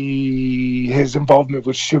be his involvement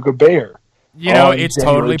with Sugar Bear. You know, on it's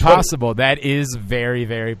January totally 20th. possible. That is very,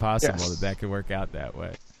 very possible Yes. that could work out that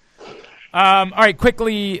way. All right,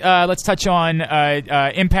 quickly, let's touch on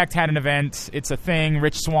Impact had an event. It's a thing.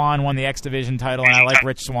 Rich Swann won the X Division title, and I like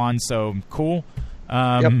Rich Swann, so cool.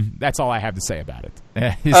 That's all I have to say about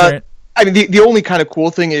it. Is there, I mean, the only kind of cool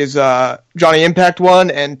thing is Johnny Impact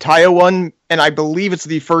won and Taya won, and I believe it's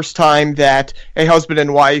the first time that a husband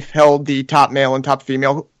and wife held the top male and top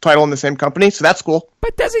female title in the same company, so that's cool.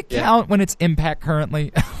 but does it count when it's Impact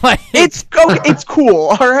currently? Like, It's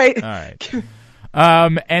cool, all right? all right.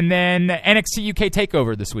 And then NXT UK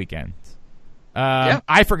Takeover this weekend.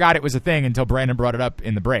 I forgot it was a thing until Brandon brought it up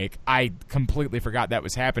in the break. I completely forgot that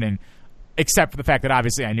was happening, except for the fact that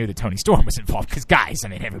obviously I knew that Tony Storm was involved. Because, guys, I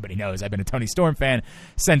mean, everybody knows I've been a Tony Storm fan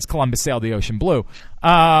since Columbus sailed the ocean blue.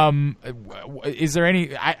 Is there any...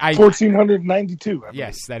 1492. I believe.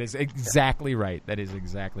 Yes, that is exactly right. That is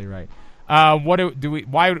exactly right. What do we...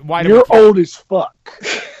 Why do You're we care? old as fuck.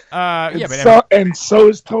 Yeah, but... And so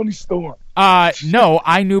is Tony Storm. No,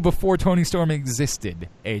 I knew before Tony Storm existed,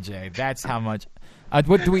 AJ. That's how much...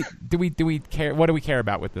 what do we care? What do we care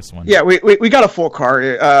about with this one? Yeah, we got a full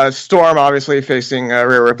card. Storm obviously facing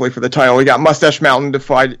Rhea Ripley for the title. We got Mustache Mountain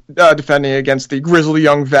defending against the grizzly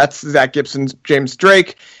young vets, Zach Gibson, James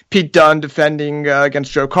Drake. Pete Dunne defending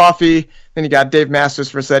against Joe Coffey. Then you got Dave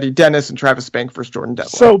Masters versus Eddie Dennis and Travis Bank versus Jordan Devlin.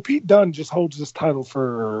 So Pete Dunne just holds this title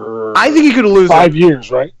for I think he could lose 5 it.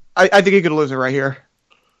 years, right? I think he could lose it right here.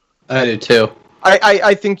 I do too.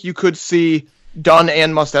 I think you could see Dunne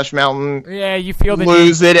and Mustache Mountain Yeah, you feel the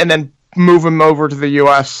lose it and then move him over to the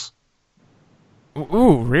U.S.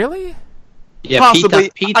 Ooh, really? Yeah,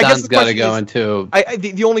 Possibly. Pete I guess Dunne's the got to question go is-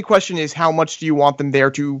 into. The only question is how much do you want them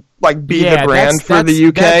there to like be Yeah, the brand that's- for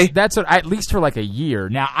the that's- UK? That's what, at least for like a year.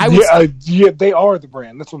 Now I was Yeah, they are the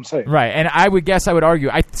brand. That's what I'm saying. right, and I would argue.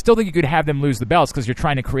 I still think you could have them lose the belts because you're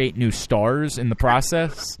trying to create new stars in the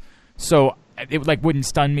process. So it like wouldn't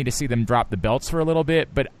stun me to see them drop the belts for a little bit,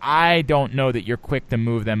 but I don't know that you're quick to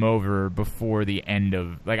move them over before the end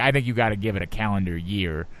of like. I think you got to give it a calendar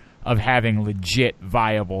year of having legit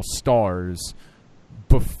viable stars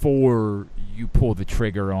before you pull the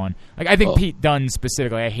trigger on. Like, I think Pete Dunne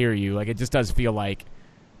specifically, I hear you. Like, it just does feel like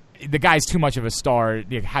the guy's too much of a star.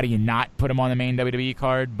 Like, how do you not put him on the main WWE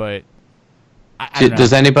card? But I don't know.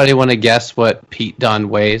 Does anybody want to guess what Pete Dunne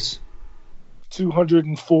weighs?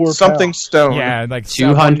 204 Something pounds. stone. Yeah, like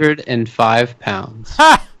 205 pounds.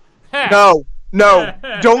 No,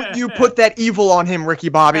 don't you put that evil on him, Ricky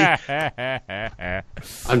Bobby. I'm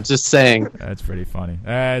just saying. That's pretty funny.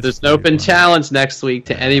 There's an open challenge next week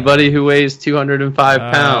to anybody who weighs 205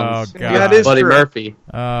 pounds. God. Yeah, that is Buddy true. Murphy.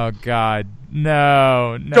 Oh, God.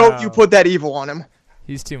 No. Don't you put that evil on him.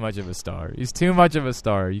 He's too much of a star. He's too much of a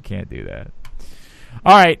star. You can't do that.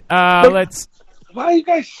 All right, let's... Why you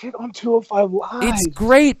guys shit on 205 Live? It's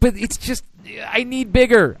great, but it's just... I need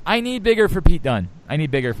bigger. I need bigger for Pete Dunne.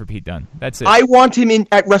 That's it. I want him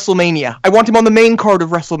at WrestleMania. I want him on the main card of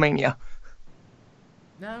WrestleMania.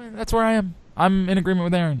 No, that's where I am. I'm in agreement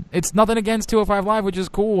with Aaron. It's nothing against 205 Live, which is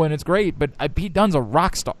cool, and it's great, but Pete Dunne's a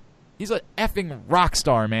rock star. He's a effing rock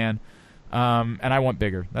star, man. And I want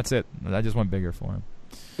bigger. That's it. I just want bigger for him.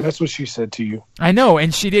 That's what she said to you. I know,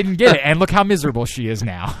 and she didn't get it. And look how miserable she is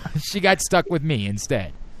now. She got stuck with me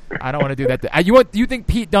instead. I don't want to do that. You think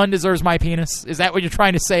Pete Dunne deserves my penis? Is that what you're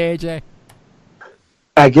trying to say, AJ?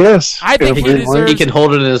 I guess. I think he deserves... He can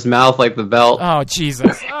hold it in his mouth like the belt. Oh,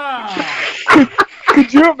 Jesus.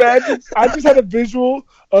 Could you imagine? I just had a visual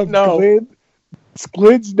of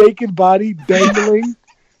Glenn's naked body dangling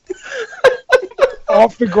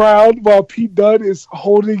off the ground while Pete Dunne is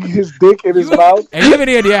holding his dick in his mouth. And you have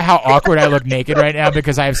any idea how awkward I look naked right now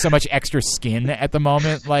because I have so much extra skin at the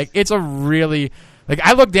moment? Like, it's a really... Like,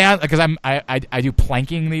 I look down, because I do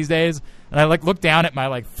planking these days, and I look down at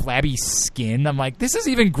my flabby skin. I'm like, this is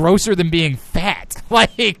even grosser than being fat.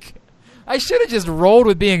 Like, I should have just rolled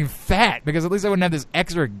with being fat, because at least I wouldn't have this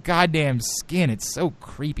extra goddamn skin. It's so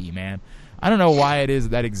creepy, man. I don't know why it is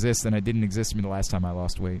that exists, and it didn't exist to me the last time I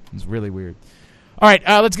lost weight. It's really weird. All right,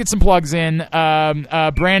 let's get some plugs in.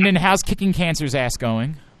 Brandon, how's Kicking Cancer's ass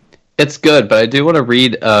going? It's good, but I do want to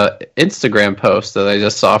read an Instagram post that I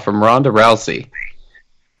just saw from Ronda Rousey.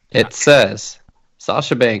 It says,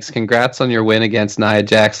 Sasha Banks, congrats on your win against Nia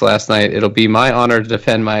Jax last night. It'll be my honor to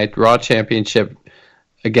defend my Raw Championship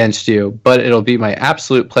against you, but it'll be my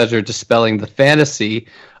absolute pleasure dispelling the fantasy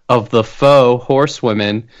of the faux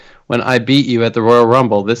horsewomen when I beat you at the Royal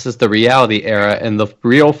Rumble. This is the reality era, and the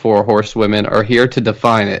real four horsewomen are here to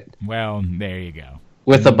define it. Well, there you go.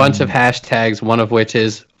 With a bunch of hashtags, one of which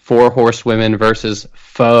is four horsewomen versus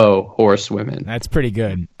faux horsewomen. That's pretty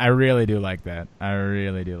good. I really do like that. All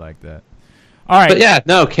right. But yeah,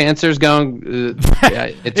 no, Cancer's going.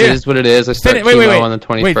 It is what it is. I start chemo on the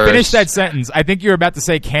 21st. Wait, finish that sentence. I think you're about to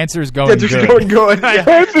say Cancer's going good. Going good. Yeah.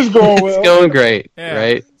 Cancer's going well. It's going great, Yeah.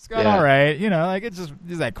 right? It's going all right. You know, like it's just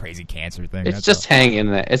that crazy cancer thing. It's That's just all.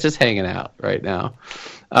 hanging there. It's just hanging out right now.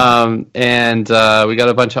 And we got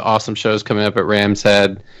a bunch of awesome shows coming up at Ram's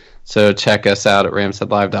Head. So check us out at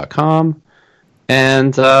ramsheadlive.com.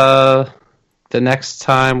 And the next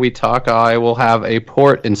time we talk, I will have a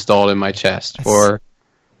port installed in my chest for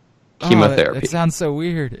chemotherapy. It sounds so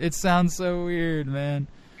weird. It sounds so weird, man.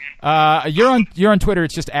 You're on Twitter.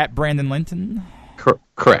 It's just at Brandon Linton.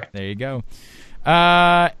 Correct. There you go.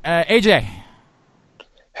 AJ.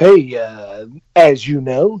 Hey, as you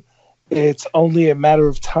know, it's only a matter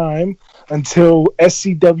of time until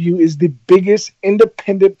SCW is the biggest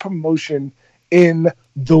independent promotion in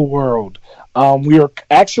the world. We are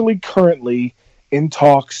actually currently in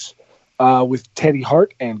talks with Teddy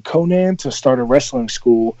Hart and Conan to start a wrestling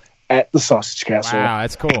school at the Sausage Castle. Wow,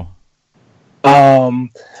 that's cool.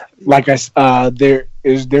 There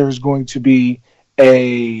is going to be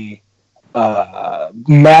a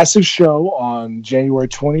massive show on January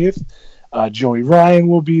 20th. Joey Ryan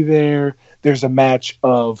will be there. There's a match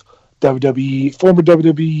of former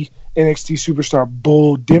WWE NXT superstar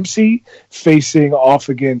Bull Dempsey facing off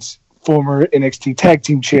against former NXT Tag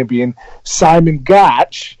Team Champion Simon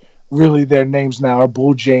Gotch. Really, their names now are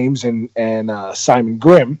Bull James and Simon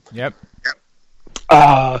Grimm. Yep.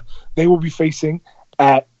 They will be facing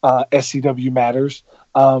at SCW Matters.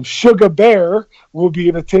 Sugar Bear will be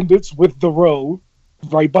in attendance with The Road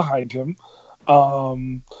right behind him.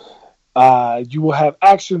 You will have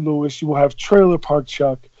Action Lewis. You will have Trailer Park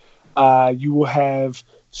Chuck. You will have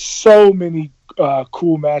so many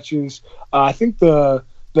cool matches. I think the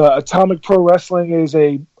Atomic Pro Wrestling is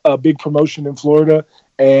a big promotion in Florida,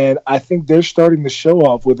 and I think they're starting the show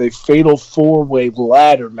off with a fatal 4-way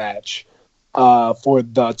ladder match for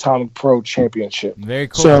the Atomic Pro Championship. Very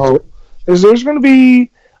cool. So there's going to be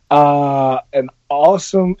an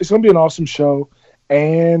awesome show,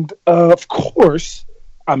 and of course,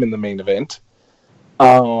 I'm in the main event.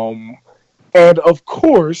 And of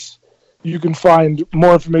course, you can find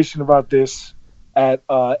more information about this at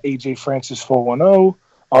AJ Francis 410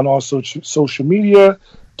 on all social media: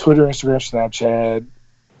 Twitter, Instagram, Snapchat,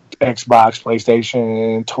 Xbox,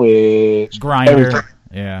 PlayStation, Twitch, Grindr. everything.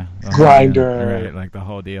 Yeah. Grindr. Right, like the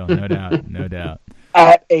whole deal. No doubt. No doubt.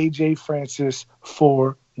 At AJ Francis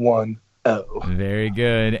 410. Very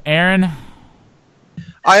good. Aaron?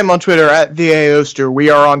 I am on Twitter at the Aoster.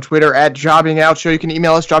 We are on Twitter at Jobbing Out Show. You can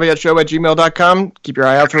email us jobbingoutshow@gmail.com. Keep your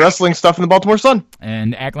eye out for wrestling stuff in the Baltimore Sun.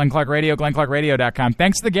 And at Glenn Clark Radio, glennclarkradio.com.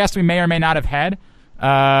 Thanks to the guests we may or may not have had.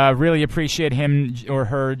 Really appreciate him or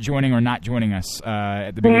her joining or not joining us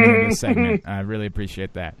at the beginning of this segment. I really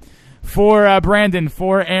appreciate that. For Brandon,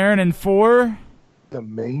 for Aaron, and for... The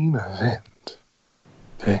main event.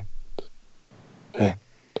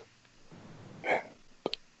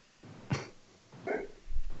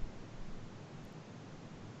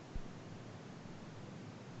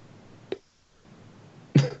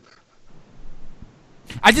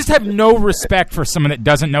 I just have no respect for someone that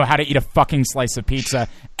doesn't know how to eat a fucking slice of pizza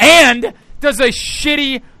and does a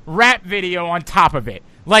shitty rap video on top of it.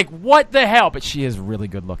 Like, what the hell? But she is really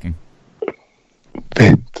good looking.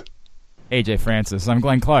 AJ Francis, I'm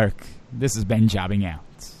Glenn Clark. This has been Jobbing Out.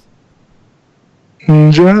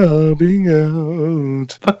 Jobbing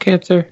Out. Fuck cancer.